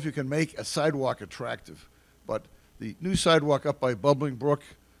don't know if you can make a sidewalk attractive, but the new sidewalk up by Bubbling Brook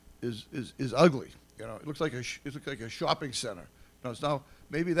is ugly. You know, it looks like a shopping center. Now,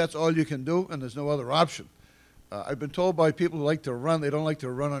 maybe that's all you can do, and there's no other option. I've been told by people who like to run, they don't like to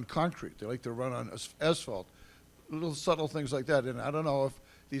run on concrete. They like to run on asphalt. Little subtle things like that. And I don't know if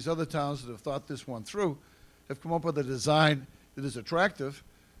these other towns that have thought this one through have come up with a design that is attractive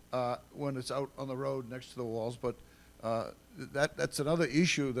when it's out on the road next to the walls. But that's another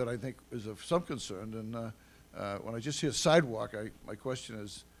issue that I think is of some concern. And when I just hear sidewalk, my question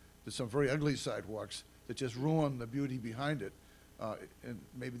is, there's some very ugly sidewalks that just ruin the beauty behind it. And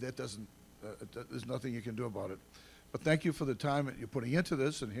maybe that doesn't, there's nothing you can do about it. But thank you for the time that you're putting into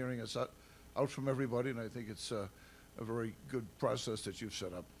this and hearing us out from everybody, and I think it's a very good process that you've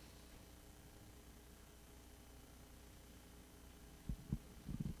set up.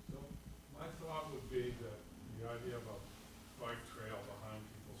 So my thought would be that the idea of a bike trail behind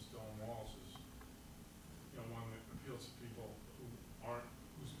people's stone walls is, you know, one that appeals to people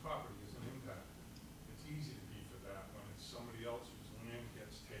whose property isn't impacted. It's easy to be for that when it's somebody else whose land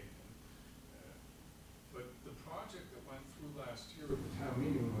gets taken. But the project that went through last year at the town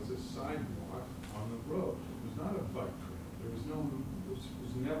meeting was a sidewalk on the road. It was not a bike trail. There was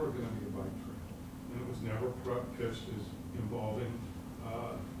was never going to be a bike trail. And it was never pitched as involving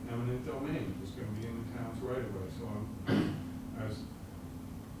eminent domain. It was going to be in the town's right of way. So as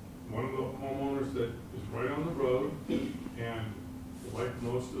one of the homeowners that is right on the road, and like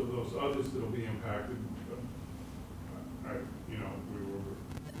most of those others that will be impacted, we were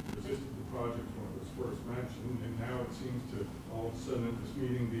resisted the project when it was first mentioned, and now it seems to all of a sudden at this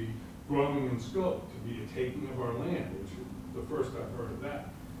meeting be growing in scope to be a taking of our land, which is the first I've heard of that.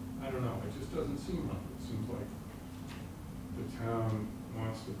 I don't know, it just doesn't seem right. It seems like the town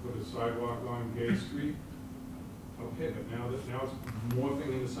wants to put a sidewalk on Gay Street. Okay, but now it's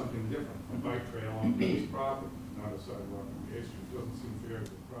morphing into something different, a bike trail on Gay's property, not a sidewalk on Gay Street. It doesn't seem fair to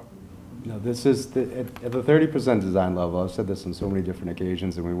the property owner. No, this is, at the 30% design level, I've said this on so many different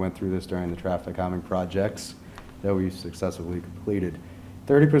occasions, and we went through this during the traffic calming projects that we successfully completed.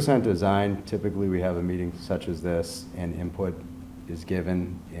 30% design, typically we have a meeting such as this, and input is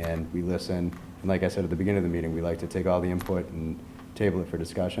given, and we listen. And like I said at the beginning of the meeting, we like to take all the input and table it for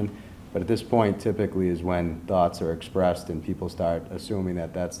discussion. But at this point, typically is when thoughts are expressed and people start assuming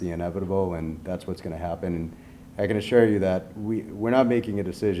that that's the inevitable and that's what's going to happen. And I can assure you that we're not making a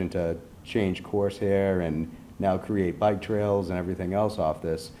decision to change course here and now create bike trails and everything else off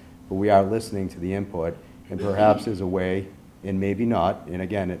this, but we are listening to the input, and perhaps there's a way, and maybe not, and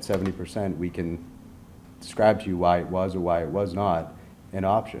again, at 70%, we can describe to you why it was or why it was not an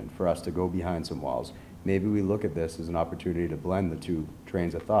option for us to go behind some walls. Maybe we look at this as an opportunity to blend the two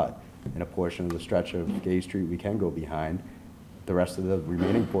trains of thought. In a portion of the stretch of Gay Street we can go behind. The rest of the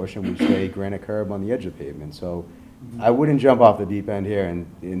remaining portion we stay granite curb on the edge of pavement. So I wouldn't jump off the deep end here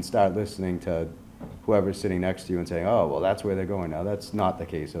and start listening to whoever's sitting next to you and saying, oh, well, that's where they're going now. That's not the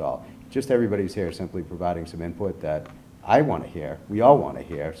case at all. Just everybody's here simply providing some input that I want to hear, we all want to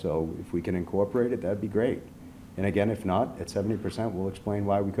hear. So if we can incorporate it, that'd be great. And again, if not, at 70%, we'll explain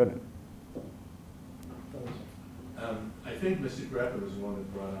why we couldn't. I think Mr. Greppa was the one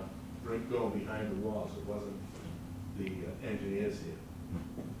that brought up going behind the walls. It wasn't the engineers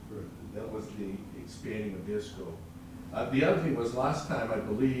here. That was the expanding of their scope. The other thing was last time I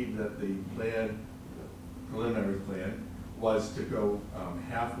believe that the plan, preliminary plan, was to go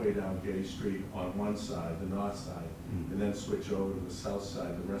halfway down Gay Street on one side, the north side, and then switch over to the south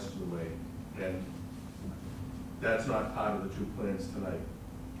side the rest of the way. And that's not part of the two plans tonight.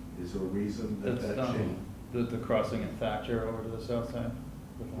 Is there a reason that that changed? The crossing at Thatcher over to the south side?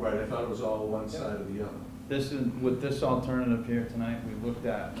 Right, I thought it was all one side or the other. This is, with this alternative here tonight, we looked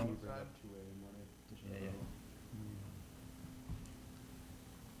at.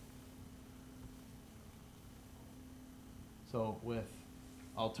 So with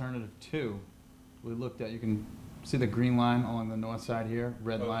alternative 2, we looked at, you can see the green line along the north side here,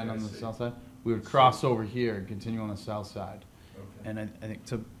 red line on the south side. We would cross over here and continue on the south side. Okay. And I think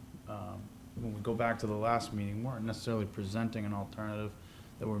to when we go back to the last meeting, weren't necessarily presenting an alternative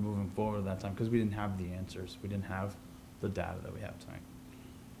that we're moving forward at that time, because we didn't have the answers. We didn't have the data that we have tonight.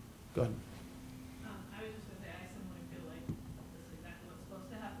 Go ahead. I was just gonna say, I similarly feel like this is exactly what's supposed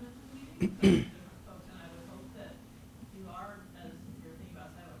to happen at this meeting. Different folks, and I would hope that you are, as you're thinking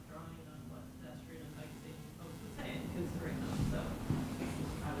about sidewalk drawing on what pedestrian and bike safety folks would say, and considering them. So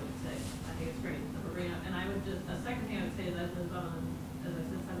I would say, I think it's great that we're bringing up. And I would just, a second thing I would say is I live on, as I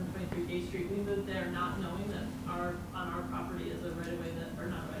said, 723 Gay Street. We moved there not knowing that on our property is a right of way that, or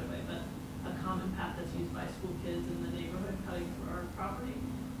not a right of way, but a common path that's used by school kids in the neighborhood cutting through our property.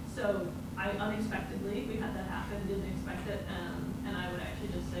 So I unexpectedly, we had that happen, didn't expect it, and I would actually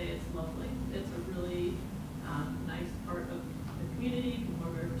just say it's lovely. It's a really nice part of the community.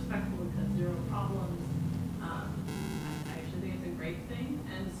 People are very respectful, we've had zero problems. I actually think it's a great thing,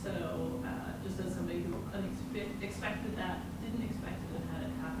 and so just as somebody who expected that, didn't expect it and had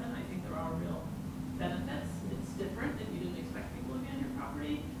it happen, I think there are real benefits. It's different if you didn't expect people to be on your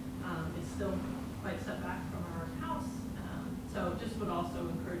property. It's still quite set back from our house. So just would also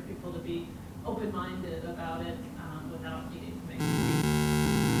encourage people to be open-minded about it without needing to make.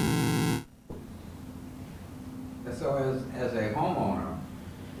 So as a homeowner,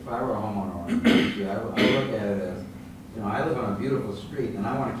 if I were a homeowner on Gay Street, I would look at it as, you know, I live on a beautiful street and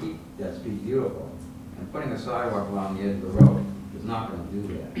I want to keep that street beautiful. And putting a sidewalk along the edge of the road is not going to do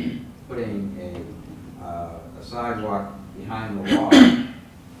that. Putting a sidewalk behind the wall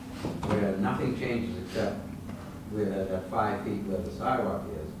where nothing changes except where that 5 feet where the sidewalk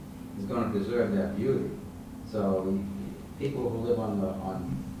is going to preserve that beauty. So people who live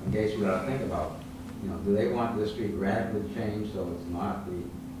on Gay Street ought to think about, you know, do they want this street radically changed so it's not the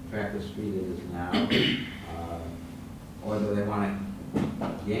attractive street it is now, or do they want to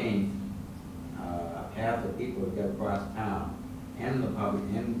gain a path for people to get across town and the public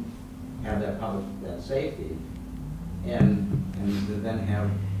and have that safety and to then have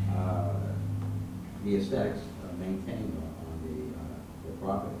the aesthetics maintained on the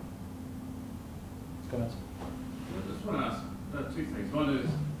property. Go ahead. I just want to ask two things. One is,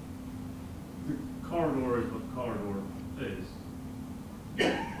 the corridor is what the corridor is.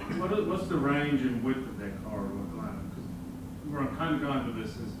 What's the range and width of that corridor at the moment? Because where I'm kind of going with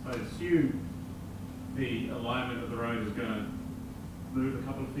this is, I assume the alignment of the road is going to move a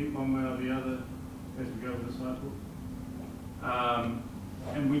couple of feet one way or the other as we go with the sidewalk.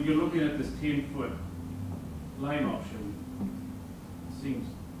 And when you're looking at this 10-foot lane option, it seems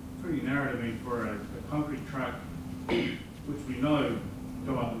pretty narrow to me for a concrete truck, which we know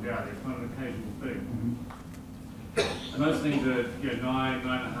go up and down. It's not an occasional thing. And those things are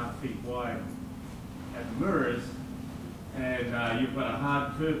 9.5 feet wide at the mirrors, and you've got a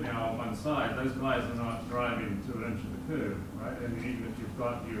hard curve now on one side. Those guys are not driving to an inch of the curve, right? I mean, even if you've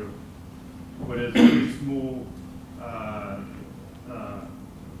got your, what is a very small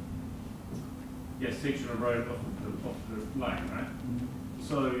section of road off the lane, right?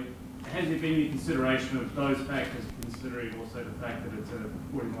 So has there been any consideration of those factors, considering also the fact that it's a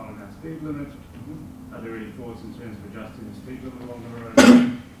 40-mile-an-hour speed limit? Are there any thoughts in terms of adjusting the speed limit along the road?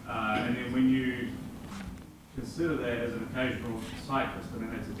 And then when you consider that as an occasional cyclist, I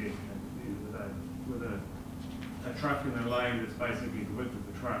mean, that's a dead end at the end of the day. With a truck in a lane that's basically the width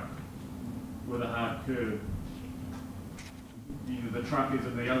of the truck, with a hard curve, either the truck is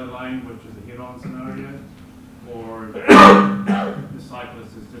in the other lane, which is a head-on scenario, or the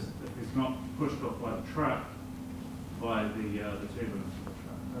cyclist is just, if he's not pushed off by the truck, by the turbulence of the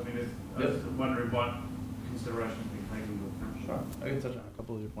truck. I mean, I was wondering what considerations being taken into account. Sure. I can touch on a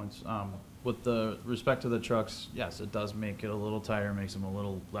couple of your points. With the respect to the trucks, yes, it does make it a little tighter, makes them a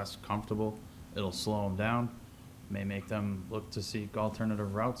little less comfortable. It'll slow them down, may make them look to seek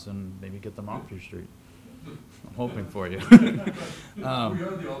alternative routes and maybe get them off your street. I'm hoping for you. We are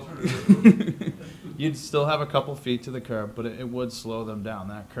the alternative. You'd still have a couple feet to the curb, but it would slow them down.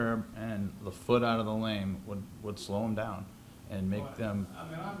 That curb and the foot out of the lane would slow them down and make them. I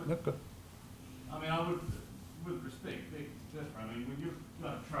mean, I would, with respect, beg to differ. I mean, when you've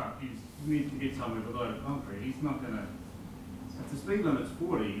got a truck, you need to get somewhere with a load of concrete. He's not going to. If the speed limit's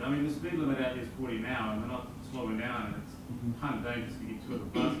 40, I mean, the speed limit out is 40 now, and they're not slowing down, and it's kind of dangerous to get two of them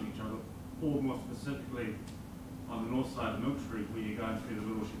passing each other. Or more specifically, on the north side of Milk Street, where you're going through the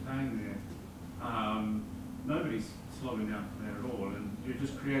little chicane there, nobody's slowing down from there at all, and you're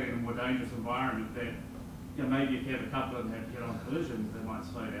just creating a more dangerous environment that, maybe if you have a couple of them have head-on collisions, they might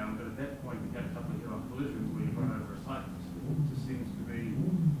slow down, but at that point, you have a couple of head-on collisions where you run over a cyclist. It just seems to be,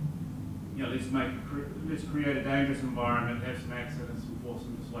 let's create a dangerous environment, have some accidents, and force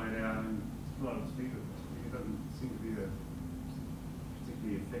them to slow down, and slow the speed of it. It doesn't seem to be a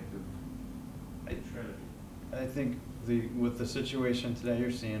particularly effective I think with the situation today,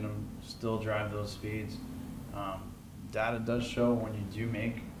 you're seeing them still drive those speeds. Data does show when you do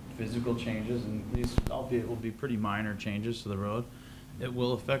make physical changes, and these, albeit will be pretty minor changes to the road, it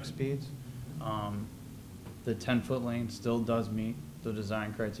will affect speeds. The 10-foot lane still does meet the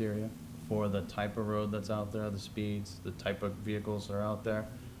design criteria for the type of road that's out there, the speeds, the type of vehicles are out there.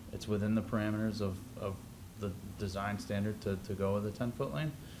 It's within the parameters of the design standard to go with a 10-foot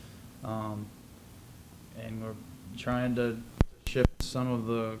lane. And we're trying to shift some of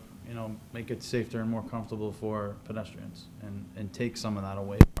the, make it safer and more comfortable for pedestrians and take some of that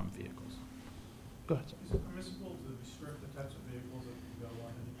away from vehicles. Go ahead, sir. Is it permissible to restrict the types of vehicles that can go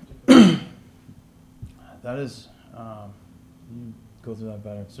on any particular? That is, you go through that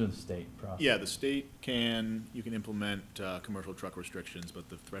better, it's through the state process. Yeah, the state you can implement commercial truck restrictions, but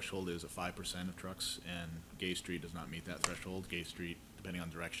the threshold is 5% of trucks, and Gay Street does not meet that threshold. Gay Street, depending on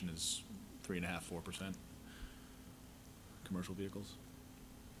direction, is 3.5%, 4% commercial vehicles.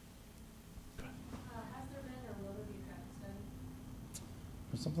 Has there been or will there be a traffic study?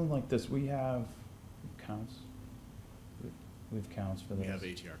 For something like this, we have counts. We have counts for this. We have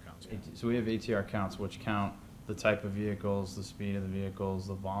ATR counts. Yeah. So we have ATR counts, which count the type of vehicles, the speed of the vehicles,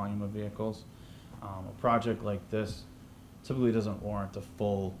 the volume of vehicles. A project like this typically doesn't warrant a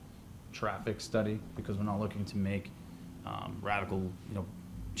full traffic study because we're not looking to make radical,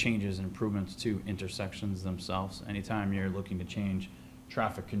 changes and improvements to intersections themselves. Anytime you're looking to change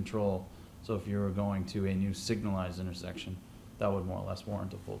traffic control, so if you were going to a new signalized intersection, that would more or less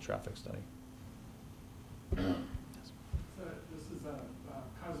warrant a full traffic study. So this is a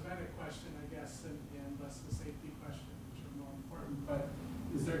cosmetic question, I guess, and less a safety question, which are more important. But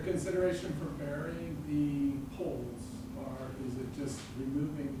is there consideration for burying the poles, or is it just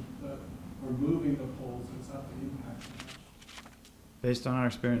moving the poles? It's not the impact. Based on our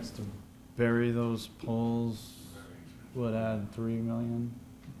experience, to bury those poles would add 3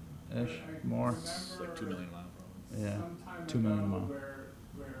 million-ish more. It's like 2 million a mile, probably. Yeah, Some 2 million a time mile. ago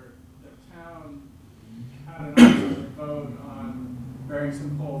where the town had an option to vote on burying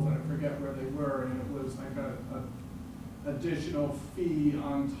some poles, and I forget where they were, and it was like a additional fee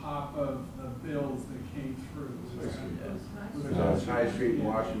on top of the bills that came through. It was on High Street and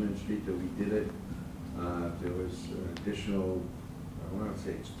Washington Street that we did it. There was an additional, I want to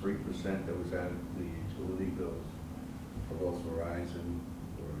say it's 3% that was added to the utility bills for both Verizon,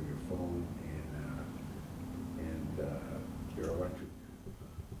 for your phone, and your electric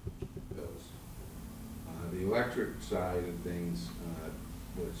bills. The electric side of things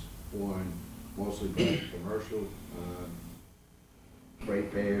was borne mostly by commercial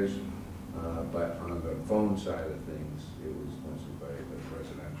ratepayers, but on the phone side of things, it was mostly by the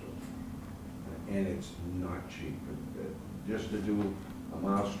residential. And it's not cheap. Just to do a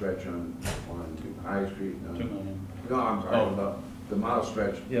mile stretch on High Street. 2 million. No, I'm talking about the mile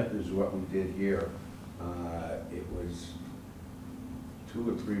stretch. Yeah. Is what we did here. It was $2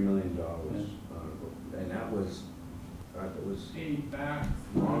 or $3 million, and that was Paid back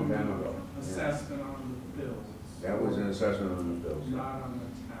long through time ago. assessment on the bills. That was an assessment on the bills. Not on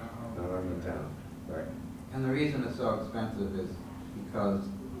the town. Not on the town, right? And the reason it's so expensive is because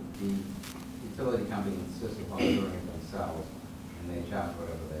the utility company insists upon doing it themselves, and they charge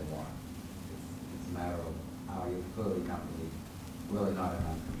whatever they want. It's a matter of our utility company really not in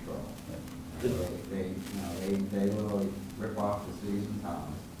control. They literally rip off the cities and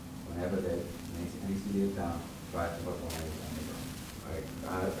towns whenever any city or town tries to put the lines on the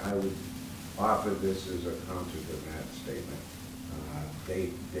ground. I would offer this as a counter to Matt's statement.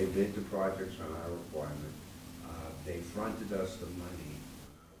 They bid the projects on our requirement. They fronted us the money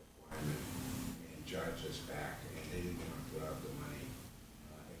requirement and charged us back, and they didn't want to put out the money,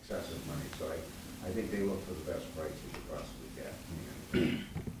 excessive money. So I think they look for the best price they could possibly get.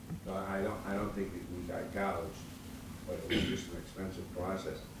 So I don't think that we got gouged, but it was just an expensive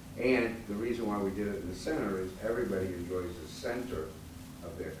process. And the reason why we did it in the center is everybody enjoys the center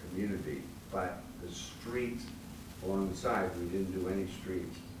of their community, but the streets along the side, we didn't do any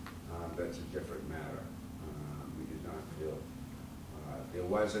streets. That's a different matter. We did not feel. There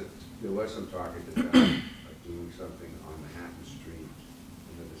was some talk at the time of doing something on Manhattan Street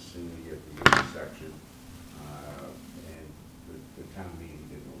in the vicinity of the intersection, and the town meeting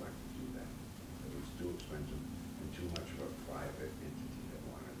didn't elect to do that. It was too expensive and too much of a private entity that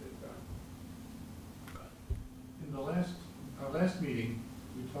wanted it done. In our last meeting,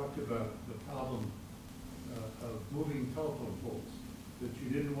 we talked about the problem of moving telephone poles, that you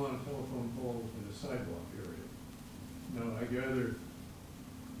didn't want a telephone pole in a sidewalk area. Now, I gather,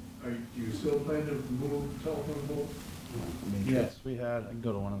 do you still plan to move telephone poles? Yes, we had, I can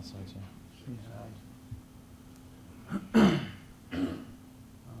go to one of the sites, yeah.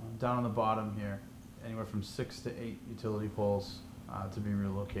 Down on the bottom here, anywhere from 6 to 8 utility poles to be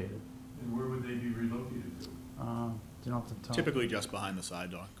relocated. And where would they be relocated to? Do you know off the top? Typically just behind the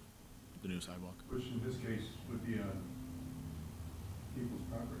sidewalk, the new sidewalk. Which in this case would be on people's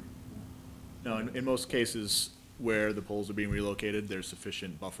property. No, in most cases where the poles are being relocated, there's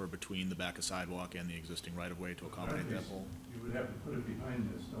sufficient buffer between the back of sidewalk and the existing right-of-way to accommodate that pole. You would have to put it behind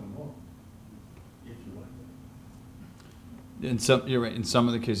the stone wall, if you wanted that. You're right, in some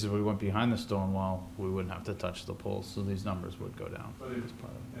of the cases where we went behind the stone wall, we wouldn't have to touch the poles, so these numbers would go down. But if, That's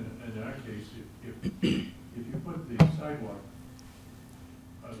part of it. in our case, if you put the sidewalk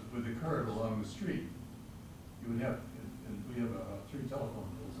with the curb along the street, you would have, and we have 3 telephone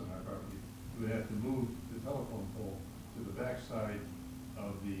poles on our property, you would have to move the telephone pole to the back side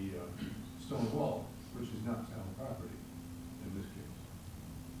of the stone wall, which is not town property in this case.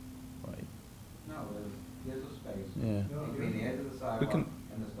 Right. No, there's a space. Yeah. No, Between the edge of the sidewalk can-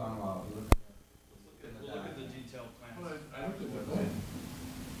 and the stone wall. If you look at the detailed plans. Well, I looked at the plan.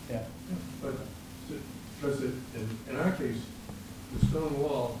 Yeah. But, because in our case, the stone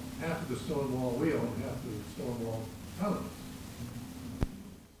wall, half of the stone wall we own, half of the stone wall town owns.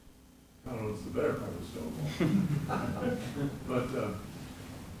 Town owns the better part of the stone wall. But,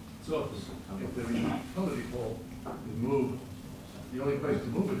 so if the utility pole is moved, the only place to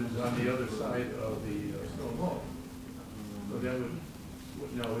move it is on the other side of the stone wall. So that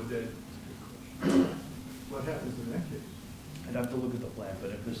would, now would that, what happens in that case? I'd have to look at the plan,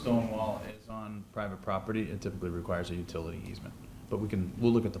 but if the stone wall is on private property, it typically requires a utility easement. But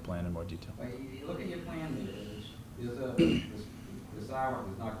we'll look at the plan in more detail. Well, you look at your plan there, the sidewalk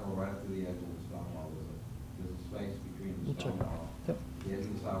does not go right up to the edge of the stone wall. There's a space between the We'll check stone it out. wall, Yep. the edge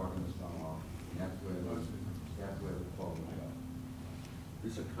of the sidewalk and the stone wall. And that's where the pole will go.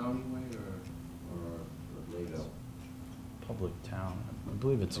 Is it county way or laid out? Public town, I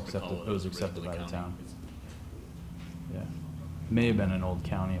believe it's I don't recall accepted, it was accepted by originally the town. county. Yeah. May have been an old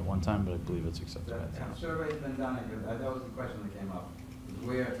county at one time, but I believe it's accepted by the The town. survey's been done, that was the question that came up, is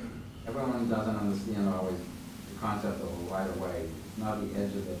where everyone doesn't understand always the concept of a right-of-way. It's not the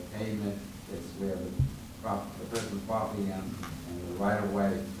edge of the pavement, it's where the person's property ends and the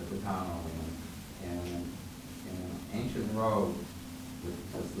right-of-way that the town owns. And in an ancient road,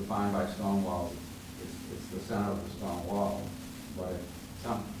 which is defined by stone walls, it's the center of the stone wall. But if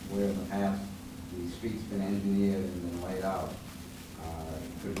somewhere in the past, the street's been engineered and been laid out,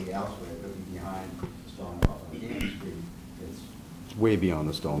 it could be elsewhere, it could be behind the stone wall. On Gay Street, it's Way beyond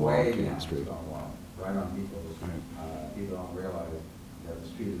the stone wall, way King behind the Street. stone wall, right on Depot. Right. People don't realize that the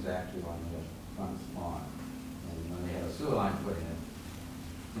street is actually on the front lawn. And when they had a sewer line put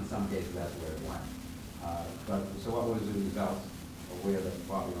in, in some cases, that's where it went. So what was the result of where the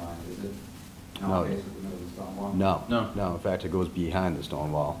property line is? It in all No. cases in the middle of the stone wall? No, No. no, in fact, it goes behind the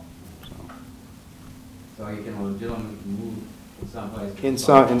stone wall, so. So you can legitimately move in some places.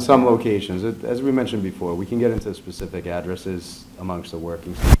 In some locations, as we mentioned before, we can get into specific addresses amongst the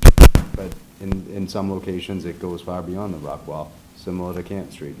working, but in some locations, it goes far beyond the rock wall, similar to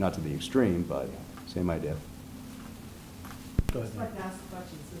Canton Street, not to the extreme, but same idea. Go I'd just ahead. like to ask a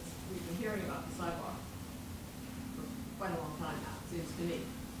question, since we've been hearing about the sidewalk for quite a long time now, it seems to me.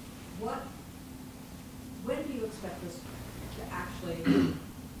 When do you expect this to actually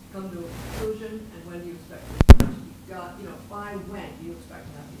come to a conclusion, and when do you expect it to be got, by when do you expect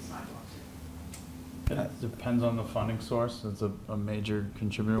to have these sidewalks here? It depends on the funding source. It's a major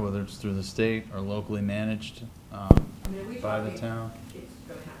contributor, whether it's through the state or locally managed I mean, are we by the talking town. It's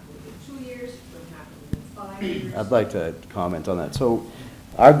gonna happen within 2 years, it's gonna happen within 5 years? I'd like to comment on that. So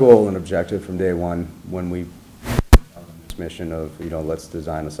our goal and objective from day one, when we this mission of, let's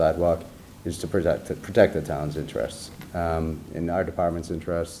design a sidewalk, is to protect the town's interests, in our department's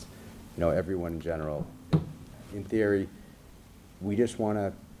interests, everyone in general. In theory, we just want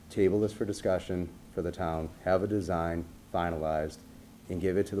to table this for discussion for the town, have a design finalized, and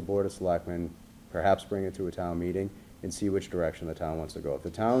give it to the Board of Selectmen, perhaps bring it to a town meeting, and see which direction the town wants to go. If the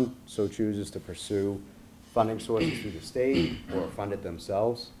town so chooses to pursue funding sources through the state or fund it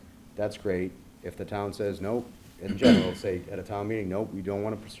themselves, that's great. If the town says, nope, in general, say at a town meeting, nope, we don't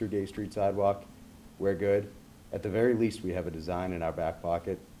want to pursue Gay Street Sidewalk, we're good. At the very least, we have a design in our back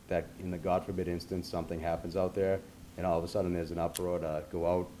pocket that in the God forbid instance, something happens out there, and all of a sudden there's an uproar to go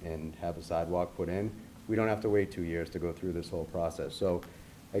out and have a sidewalk put in. We don't have to wait 2 years to go through this whole process. So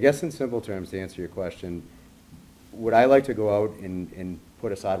I guess in simple terms, to answer your question, would I like to go out and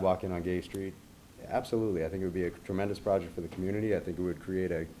put a sidewalk in on Gay Street? Absolutely. I think it would be a tremendous project for the community. I think it would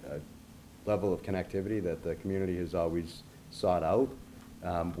create a level of connectivity that the community has always sought out.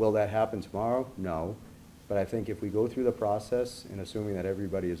 Will that happen tomorrow? No. But I think if we go through the process, and assuming that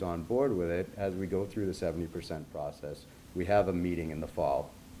everybody is on board with it, as we go through the 70% process, we have a meeting in the fall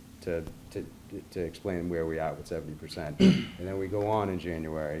to explain where we are with 70%. And then we go on in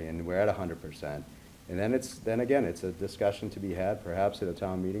January, and we're at 100%. And then again, it's a discussion to be had, perhaps at a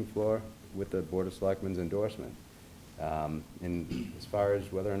town meeting floor with the Board of Selectmen's endorsement. And as far as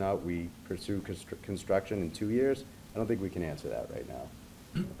whether or not we pursue construction in 2 years, I don't think we can answer that right now.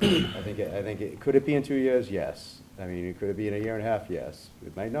 Could it be in 2 years? Yes. I mean, could it be in a year and a half? Yes.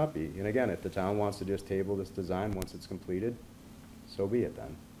 It might not be. And again, if the town wants to just table this design once it's completed, so be it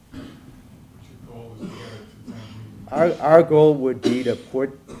then. What's your goal is to get it to town meeting? Our goal would be to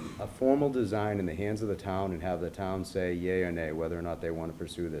put a formal design in the hands of the town and have the town say yay or nay whether or not they want to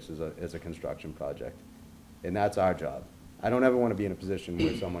pursue this as a construction project. And that's our job. I don't ever want to be in a position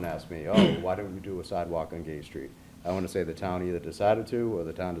where someone asks me, oh, why don't we do a sidewalk on Gay Street? I want to say the town either decided to or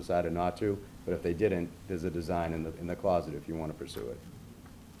the town decided not to, but if they didn't, there's a design in the closet if you want to pursue it.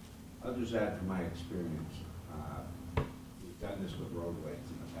 I'll just add from my experience, we've done this with roadways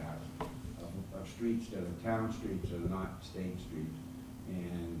in the past, of streets that are town streets that are not state streets,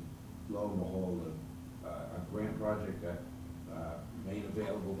 and lo and behold, a grant project that made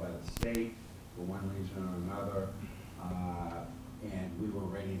available by the state for one reason or another, and we were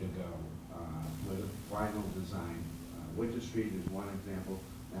ready to go with a final design. Winter Street is one example,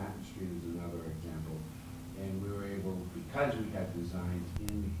 Matin Street is another example, and we were able, because we had designs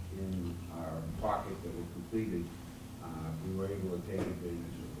in our pocket that were completed, we were able to take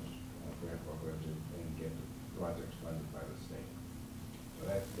advantage of those grant programs and get the projects funded by the state. So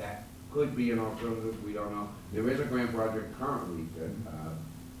that could be an alternative, we don't know. There is a grant project currently that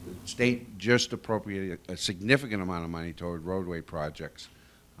the state just appropriated a significant amount of money toward roadway projects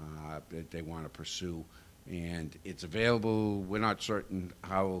that they want to pursue. And it's available. We're not certain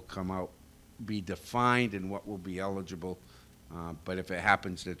how it will come out, be defined and what will be eligible. But if it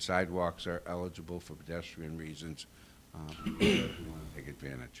happens that sidewalks are eligible for pedestrian reasons, we want to take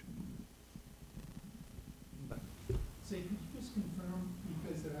advantage. Say, could you just confirm,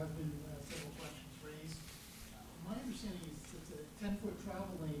 because there have been several questions raised, my understanding is it's a 10-foot travel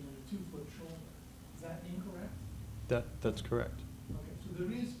lane and a 2-foot shoulder. Is that incorrect? That's correct. Okay, so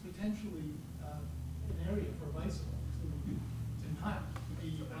there is potentially an area for a bicycle to not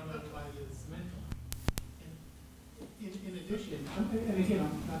be bounded by the cement line. In addition, and again,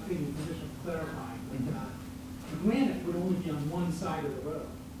 I'm not taking the position of clarifying, but the granite would only be on one side of the road,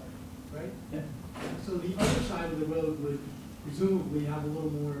 right? Yeah. So the other side of the road would presumably have a little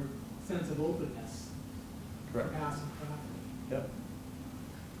more sense of openness for Correct. passing traffic. Yep.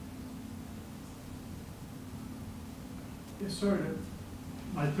 Yes, sorry,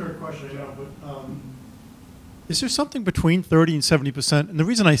 my third question, I know, but is there something between 30 and 70%? And the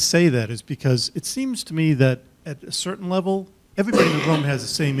reason I say that is because it seems to me that at a certain level, everybody in the room has the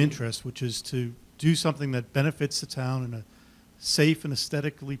same interest, which is to do something that benefits the town in a safe and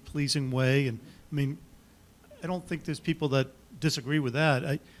aesthetically pleasing way. And I mean, I don't think there's people that disagree with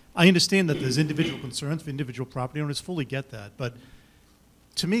that. I understand that there's individual concerns for individual property owners, fully get that. But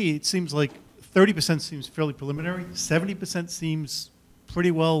to me, it seems like 30% seems fairly preliminary. 70% seems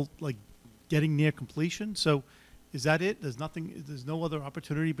pretty well like getting near completion. So is that it? There's no other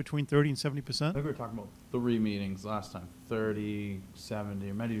opportunity between 30 and 70%? I think we were talking about 3 meetings last time, 30, 70,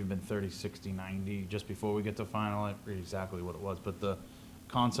 it might have even been 30, 60, 90, just before we get to final, I forget exactly what it was, but the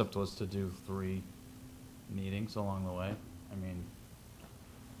concept was to do 3 meetings along the way. I mean,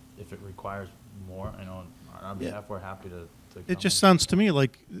 if it requires more, I know on our behalf, we're happy to come. It just sounds to me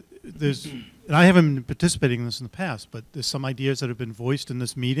like there's, and I haven't been participating in this in the past, but there's some ideas that have been voiced in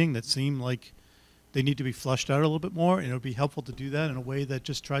this meeting that seem like they need to be flushed out a little bit more, and it would be helpful to do that in a way that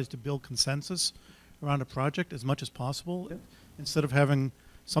just tries to build consensus around a project as much as possible, instead of having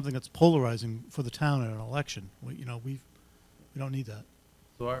something that's polarizing for the town in an election. We don't need that.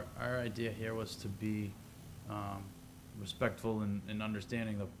 So our idea here was to be respectful and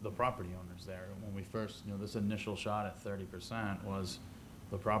understanding the property owners there. When we first, this initial shot at 30% was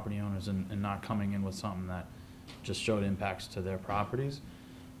the property owners and not coming in with something that just showed impacts to their properties.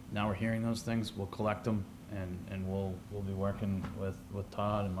 Now we're hearing those things, we'll collect them, and we'll be working with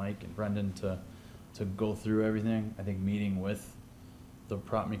Todd and Mike and Brendan to go through everything. I think meeting with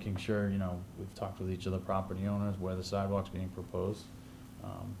making sure, we've talked with each of the property owners where the sidewalk's being proposed,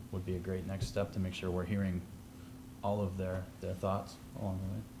 would be a great next step to make sure we're hearing all of their thoughts along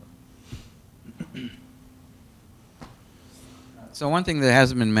the way. So one thing that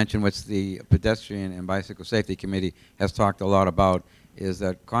hasn't been mentioned, which the Pedestrian and Bicycle Safety Committee has talked a lot about, is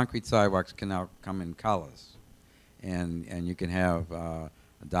that concrete sidewalks can now come in colors. and you can have a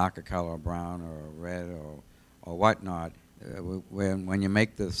darker color, brown or red or whatnot. When you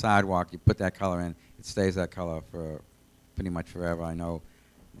make the sidewalk, you put that color in, it stays that color for pretty much forever. I know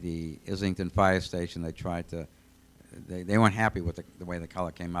the Islington Fire Station, they tried to, they weren't happy with the way the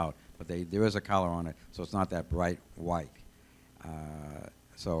color came out, but there is a color on it, so it's not that bright white.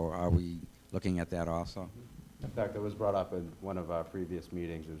 So are we looking at that also? In fact, it was brought up in one of our previous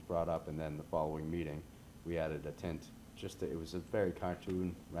meetings. It was brought up, and then the following meeting, we added a tint. It was a very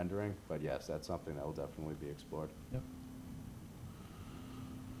cartoon rendering, but yes, that's something that will definitely be explored. Yep.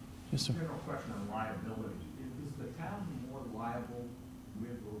 Yes, sir. General question on liability. Is the town more liable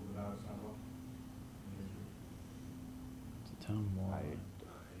with or without a sidewalk? It's a town wall.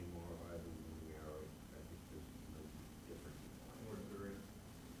 Any more liable than we are, I think there's no difference. Or there is,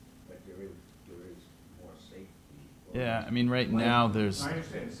 but there is more safety. Yeah, I mean, right now, there's, I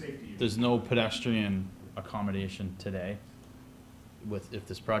understand the safety. there's no pedestrian accommodation today. If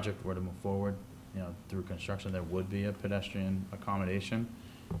this project were to move forward, through construction, there would be a pedestrian accommodation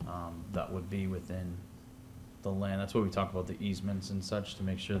that would be within the land. That's why we talk about the easements and such, to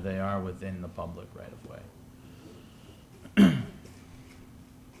make sure they are within the public right-of-way.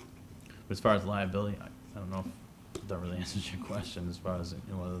 As far as liability, I don't know if that really answers your question as far as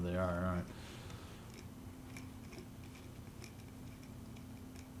whether they are or aren't.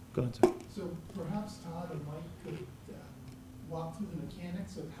 Go ahead, sir. So perhaps Todd or Mike could walk through the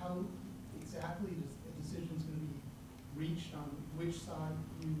mechanics of how exactly a decision's going to be reached on which side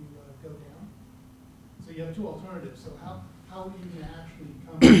you go down. So you have two alternatives. So how are you going to actually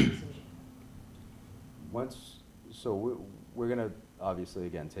come to a decision? We're going to obviously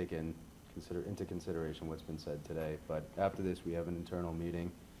again take into consideration what's been said today. But after this, we have an internal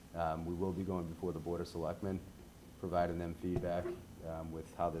meeting. We will be going before the Board of Selectmen, providing them feedback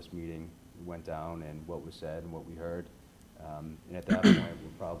with how this meeting went down and what was said and what we heard. And at that point,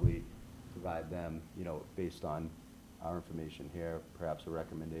 we'll probably provide them, based on our information here, perhaps a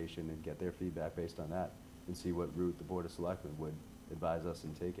recommendation, and get their feedback based on that, and see what route the Board of Selectmen would advise us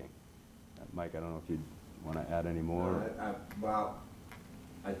in taking. Mike, I don't know if you'd want to add any more? Well,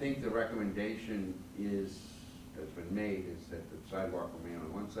 I think the recommendation that's been made is that the sidewalk remain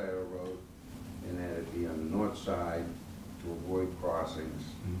on one side of the road, and that it be on the north side to avoid crossings.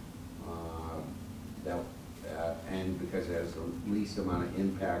 And because it has the least amount of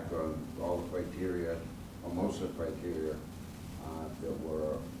impact on all the criteria, or most of the criteria that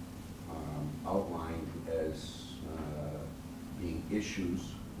were outlined as being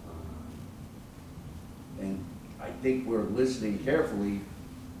issues. And I think we're listening carefully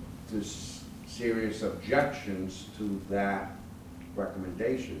to serious objections to that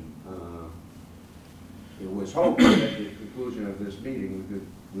recommendation. It was hoped that at the conclusion of this meeting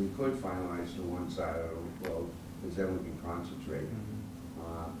we could finalize to one side of the road, because then we can concentrate.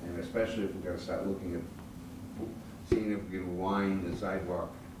 And especially if we're going to start looking at seeing if we can wind the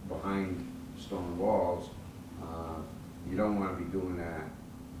sidewalk behind stone walls. You don't want to be doing that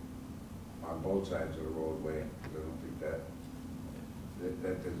on both sides of the roadway, because I don't think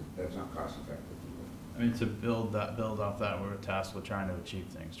that's not cost effective. I mean, to build off that, we're tasked with trying to achieve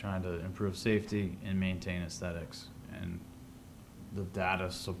things, trying to improve safety and maintain aesthetics. And the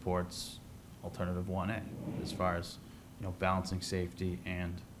data supports alternative 1A as far as, balancing safety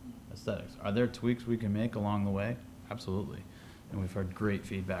and aesthetics. Are there tweaks we can make along the way? Absolutely. And we've heard great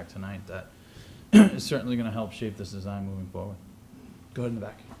feedback tonight that is certainly going to help shape this design moving forward. Go ahead in the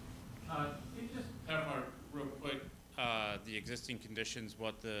back. Can you just clarify real quick the existing conditions,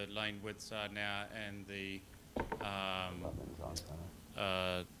 what the lane widths are now, and the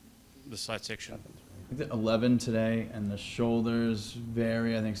side section? I think 11 today, and the shoulders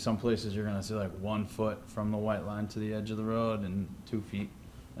vary. I think some places you're going to see like 1 foot from the white line to the edge of the road, and 2 feet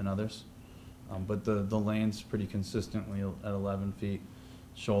in others. But the lane's pretty consistently at 11 feet.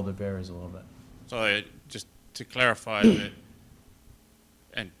 Shoulder varies a little bit. So just to clarify that,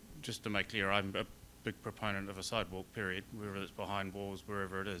 and just to make clear, I'm a big proponent of a sidewalk, period, whether it's behind walls,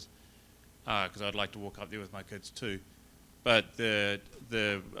 wherever it is, because I'd like to walk up there with my kids too. But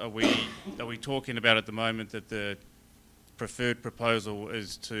are we talking about at the moment that the preferred proposal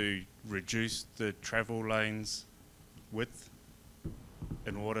is to reduce the travel lanes width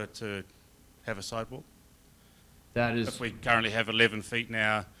in order to have a sidewalk? That is. If we currently have 11 feet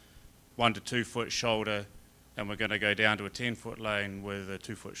now, 1 to 2 foot shoulder, and we're going to go down to a 10-foot lane with a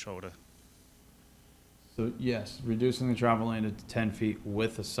 2-foot shoulder. So yes, reducing the travel lane to 10 feet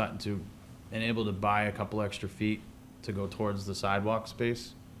with a side to enable to buy a couple extra feet to go towards the sidewalk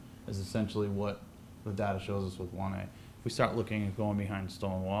space is essentially what the data shows us with 1A. If we start looking at going behind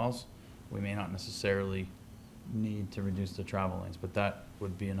stone walls, we may not necessarily need to reduce the travel lanes, but that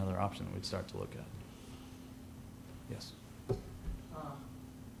would be another option that we'd start to look at. Yes.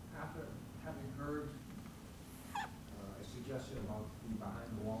 After having heard a suggestion about the behind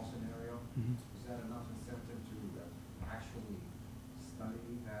the wall scenario, is that enough incentive to actually study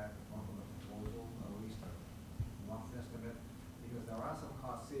that, come up with a proposal, or at least a rough estimate? Because there are some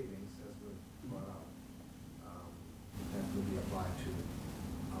cost savings, as we've brought out, that would be applied to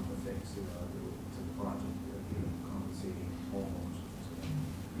other things, to the project, compensating homeowners.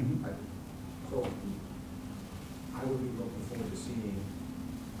 So I would be looking forward to seeing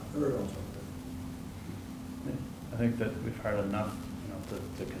a third alternative. I think that we've heard enough,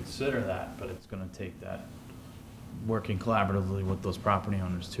 to consider that, but it's gonna take that working collaboratively with those property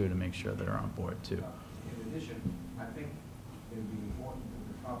owners too, to make sure they're on board too. In addition, I think it would be important that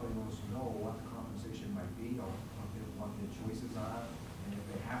the property owners know what the compensation might be, or what their choices are, and if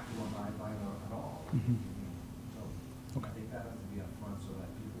they have to abide by it at all. So I think that has to be up front so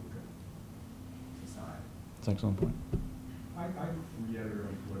that people can decide. That's an excellent point. I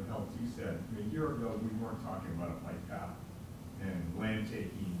reiterate what else you said. I mean, a year ago, we weren't talking about a bike path and land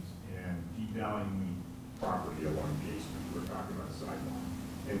takings and devaluing property along Gay Street. We're talking about a sidewalk.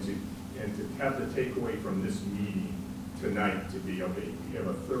 And to have the takeaway from this meeting tonight to be, okay, we have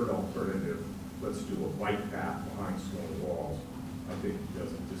a third alternative, let's do a bike path behind stone walls, I think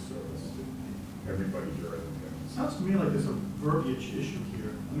does a disservice to everybody here in the town. Sounds to me like there's a verbiage issue here.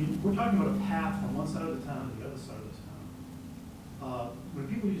 I mean, we're talking about a path from one side of the town to the other side of the town. When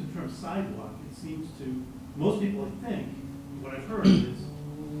people use the term sidewalk, it seems to, most people, I think, what I've heard is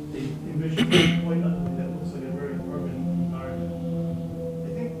they envision something that looks like a very urban environment. I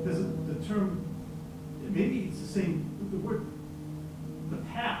think there's the term, maybe it's the same, the word, the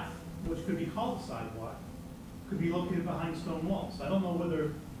path, which could be called a sidewalk, could be located behind stone walls. I don't know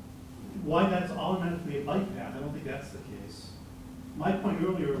why that's automatically a bike path. I don't think that's the case. My point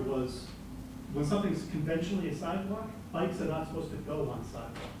earlier was, when something's conventionally a sidewalk, bikes are not supposed to go on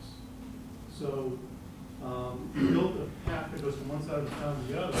sidewalks. So, if you build a path that goes from one side of the town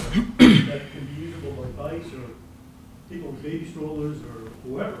to the other, that can be usable by bikes or people with baby strollers or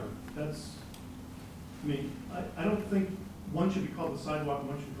whoever, that's, I mean, I don't think one should be called a sidewalk and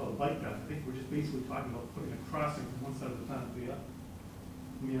one should be called a bike path. I think we're just basically talking about putting a crossing from one side of the town to the other.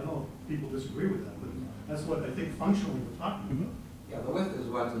 I mean, I don't know if people disagree with that, but that's what I think functionally we're talking about. Yeah, the width is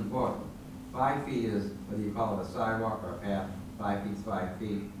what's important. 5 feet is, whether you call it a sidewalk or a path, 5 feet's 5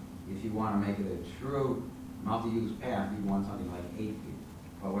 feet. If you want to make it a true multi-use path, you want something like 8 feet.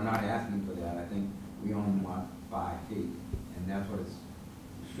 But we're not asking for that. I think we only want 5 feet. And that's what it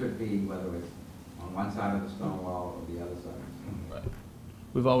should be, whether it's on one side of the stone wall or the other side of the stone wall. Right.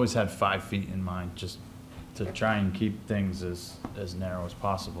 We've always had 5 feet in mind, just to try and keep things as narrow as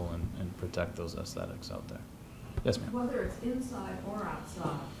possible and protect those aesthetics out there. Yes, ma'am. Whether it's inside or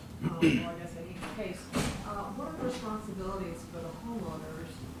outside, or I guess in each case, what are the responsibilities for the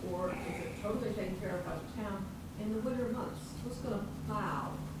homeowners, or is it totally taken care of by the town in the winter months? Who's going to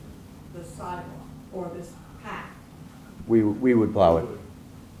plow the sidewalk or this path, We would plow it.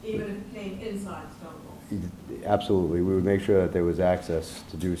 even if it came inside Stonewall? Absolutely. We would make sure that there was access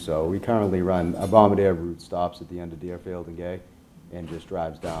to do so. We currently run, our Bombardier route stops at the end of Deerfield and Gay and just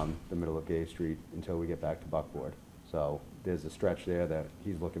drives down the middle of Gay Street until we get back to Buckboard. So there's a stretch there that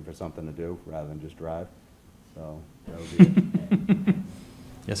he's looking for something to do rather than just drive. So that would be it.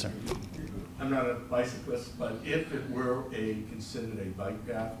 Yes, sir. I'm not a bicyclist, but if it were considered a bike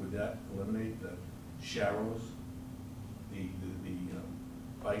path, would that eliminate the shallows, the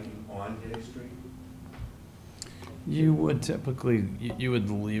biking on Gay Street? You would typically, you would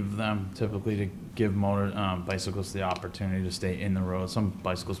leave them typically to give bicyclists the opportunity to stay in the road. Some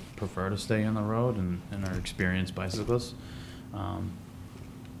bicyclists prefer to stay in the road and are experienced bicyclists.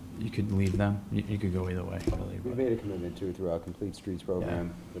 You could leave them. You could go either way, really. We've made a commitment to, through our Complete Streets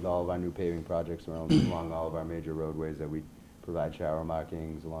program, with all of our new paving projects along all of our major roadways, that we provide shower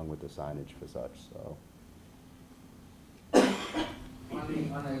markings along with the signage for such, so.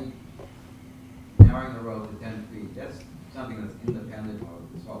 On narrowing the road to 10 feet, that's something that's independent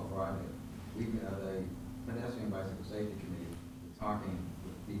of this whole project. The pedestrian bicycle safety committee is talking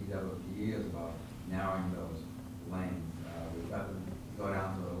with DPW for years about narrowing those lanes. We've got them go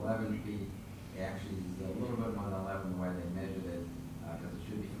down to 11 feet. Actually, it's a little bit more than 11 the way they measured it, because it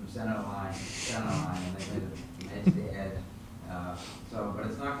should be from center line, and they measured from edge to edge. But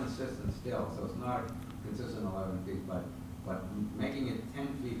it's not consistent still, so it's not consistent 11 feet, but making it 10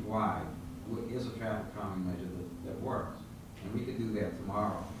 feet wide is a traffic calming measure that works. And we could do that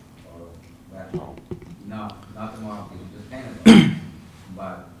tomorrow, or that, not tomorrow, because we just painted it.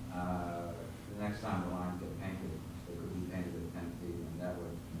 But the next time the lines get painted,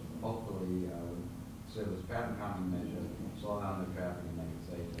 So there's a pattern counting measure, slow down the traffic and make it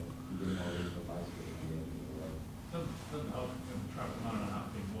safer, and give more room for bicycles on the edge of the road. Doesn't help if the truck's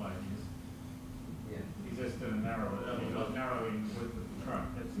 1.5 feet wide, Yeah. he's just gonna narrow it, I mean, not narrowing the width of the truck,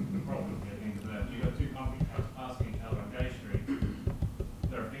 that's the problem at the end of that. You've got two concrete trucks passing each other on Gay Street,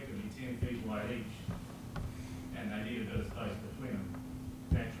 they're effectively 10 feet wide each, and they need a bit of space between them,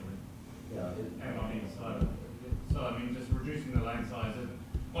 naturally. Yeah. And on either side of it. So, I mean, just reducing the lane size, and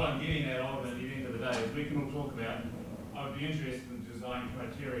what I'm getting at ultimately at the end of the day is we can all talk about, I would be interested in design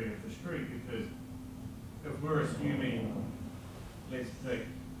criteria of the street, because if we're assuming, let's take,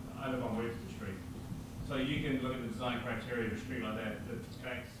 I live on Webster Street, so you can look at the design criteria of a street like that, that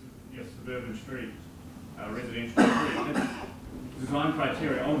takes your suburban street, residential street, its design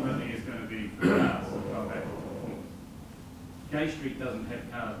criteria ultimately is going to be for cars. Okay. Gay Street doesn't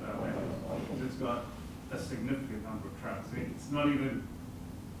have cars though, because it's got a significant number of trucks. It's not even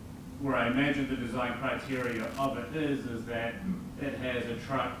where I imagine the design criteria of it is that it has a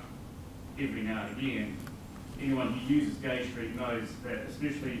truck every now and again. Anyone who uses Gay Street knows that,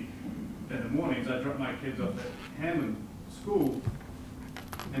 especially in the mornings, I drop my kids off at Hammond School,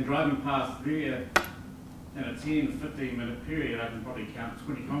 and driving past there in a 10 to 15 minute period, I can probably count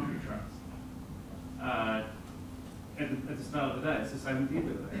 20 concrete trucks. At the start of the day, it's the same at the end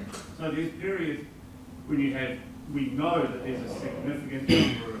of the day. So there's periods when we know that there's a significant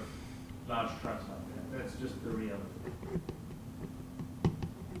number of large trucks like that. That's just the reality.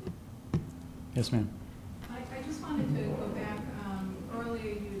 Yes, ma'am. I just wanted to go back,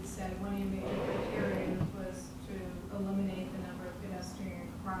 earlier you had said one of your major criteria was to eliminate the number of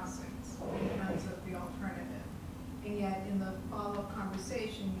pedestrian crossings in terms of the alternative. And yet in the follow-up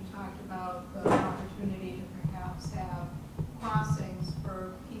conversation, you talked about the opportunity to perhaps have crossings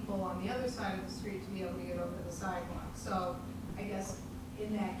for people on the other side of the street to be able to get over the sidewalk. So I guess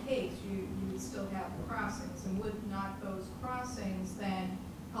in that case, you would still have the crossings, and would not those crossings then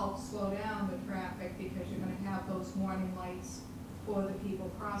help slow down the traffic, because you're going to have those warning lights for the people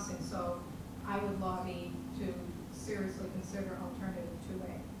crossing? So I would lobby to seriously consider alternative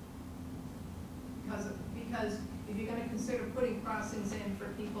 2A. Because if you're going to consider putting crossings in for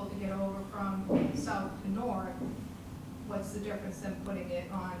people to get over from south to north, what's the difference than putting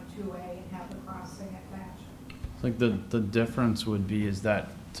it on 2A and have the crossing at Thatcher? I think the difference would be is that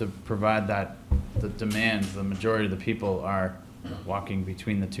to provide that, the demand, the majority of the people are walking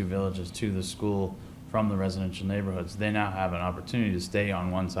between the two villages to the school from the residential neighborhoods. They now have an opportunity to stay on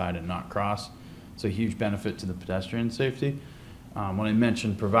one side and not cross. It's a huge benefit to the pedestrian safety. When I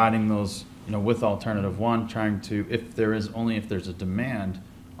mentioned providing those, with alternative 1, trying to, if there's a demand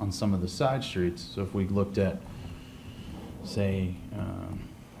on some of the side streets. So if we looked at, say,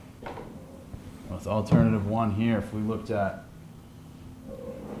 with alternative 1 here, if we looked at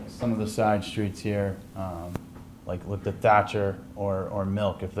some of the side streets here, like looked at Thatcher or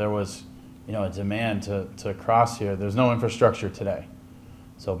Milk, if there was, a demand to cross here, there's no infrastructure today.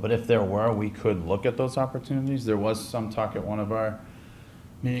 So, but if there were, we could look at those opportunities. There was some talk at one of our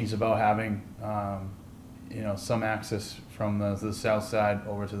meetings about having, some access from the south side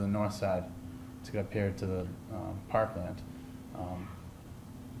over to the north side to get up here to the parkland.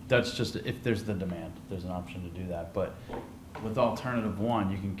 That's just if there's the demand, there's an option to do that. But with alternative 1,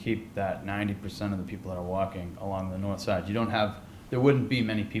 you can keep that 90% of the people that are walking along the north side. There wouldn't be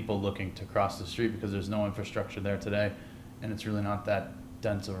many people looking to cross the street because there's no infrastructure there today, and it's really not that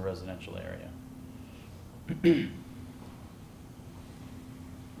dense of a residential area. Is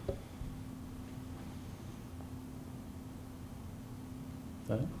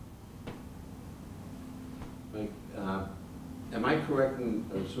that it? Am I correct in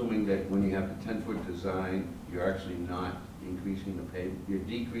assuming that when you have a 10-foot design, you're actually not increasing the pavement, you're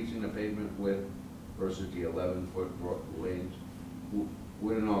decreasing the pavement width versus the 11-foot lanes?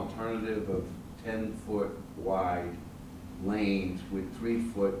 Would an alternative of 10-foot wide lanes with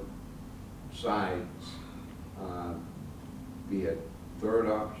 3-foot sides be a third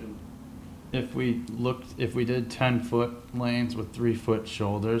option? If we did 10-foot lanes with 3-foot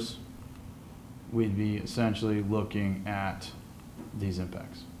shoulders, we'd be essentially looking at these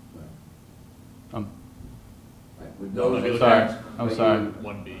impacts. With those I'm sorry.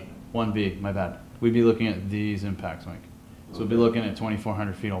 1B. 1B, my bad. We'd be looking at these impacts, Mike. So we'd be looking at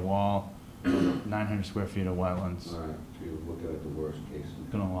 2,400 feet of wall, 900 square feet of wetlands. All right, so you're looking at the worst case.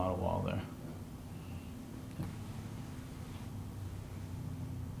 Looking at a lot of wall there.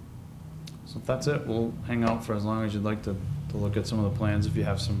 So if that's it, we'll hang out for as long as you'd like to look at some of the plans if you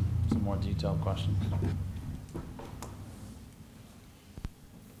have some more detailed questions.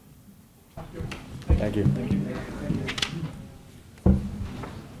 Thank you.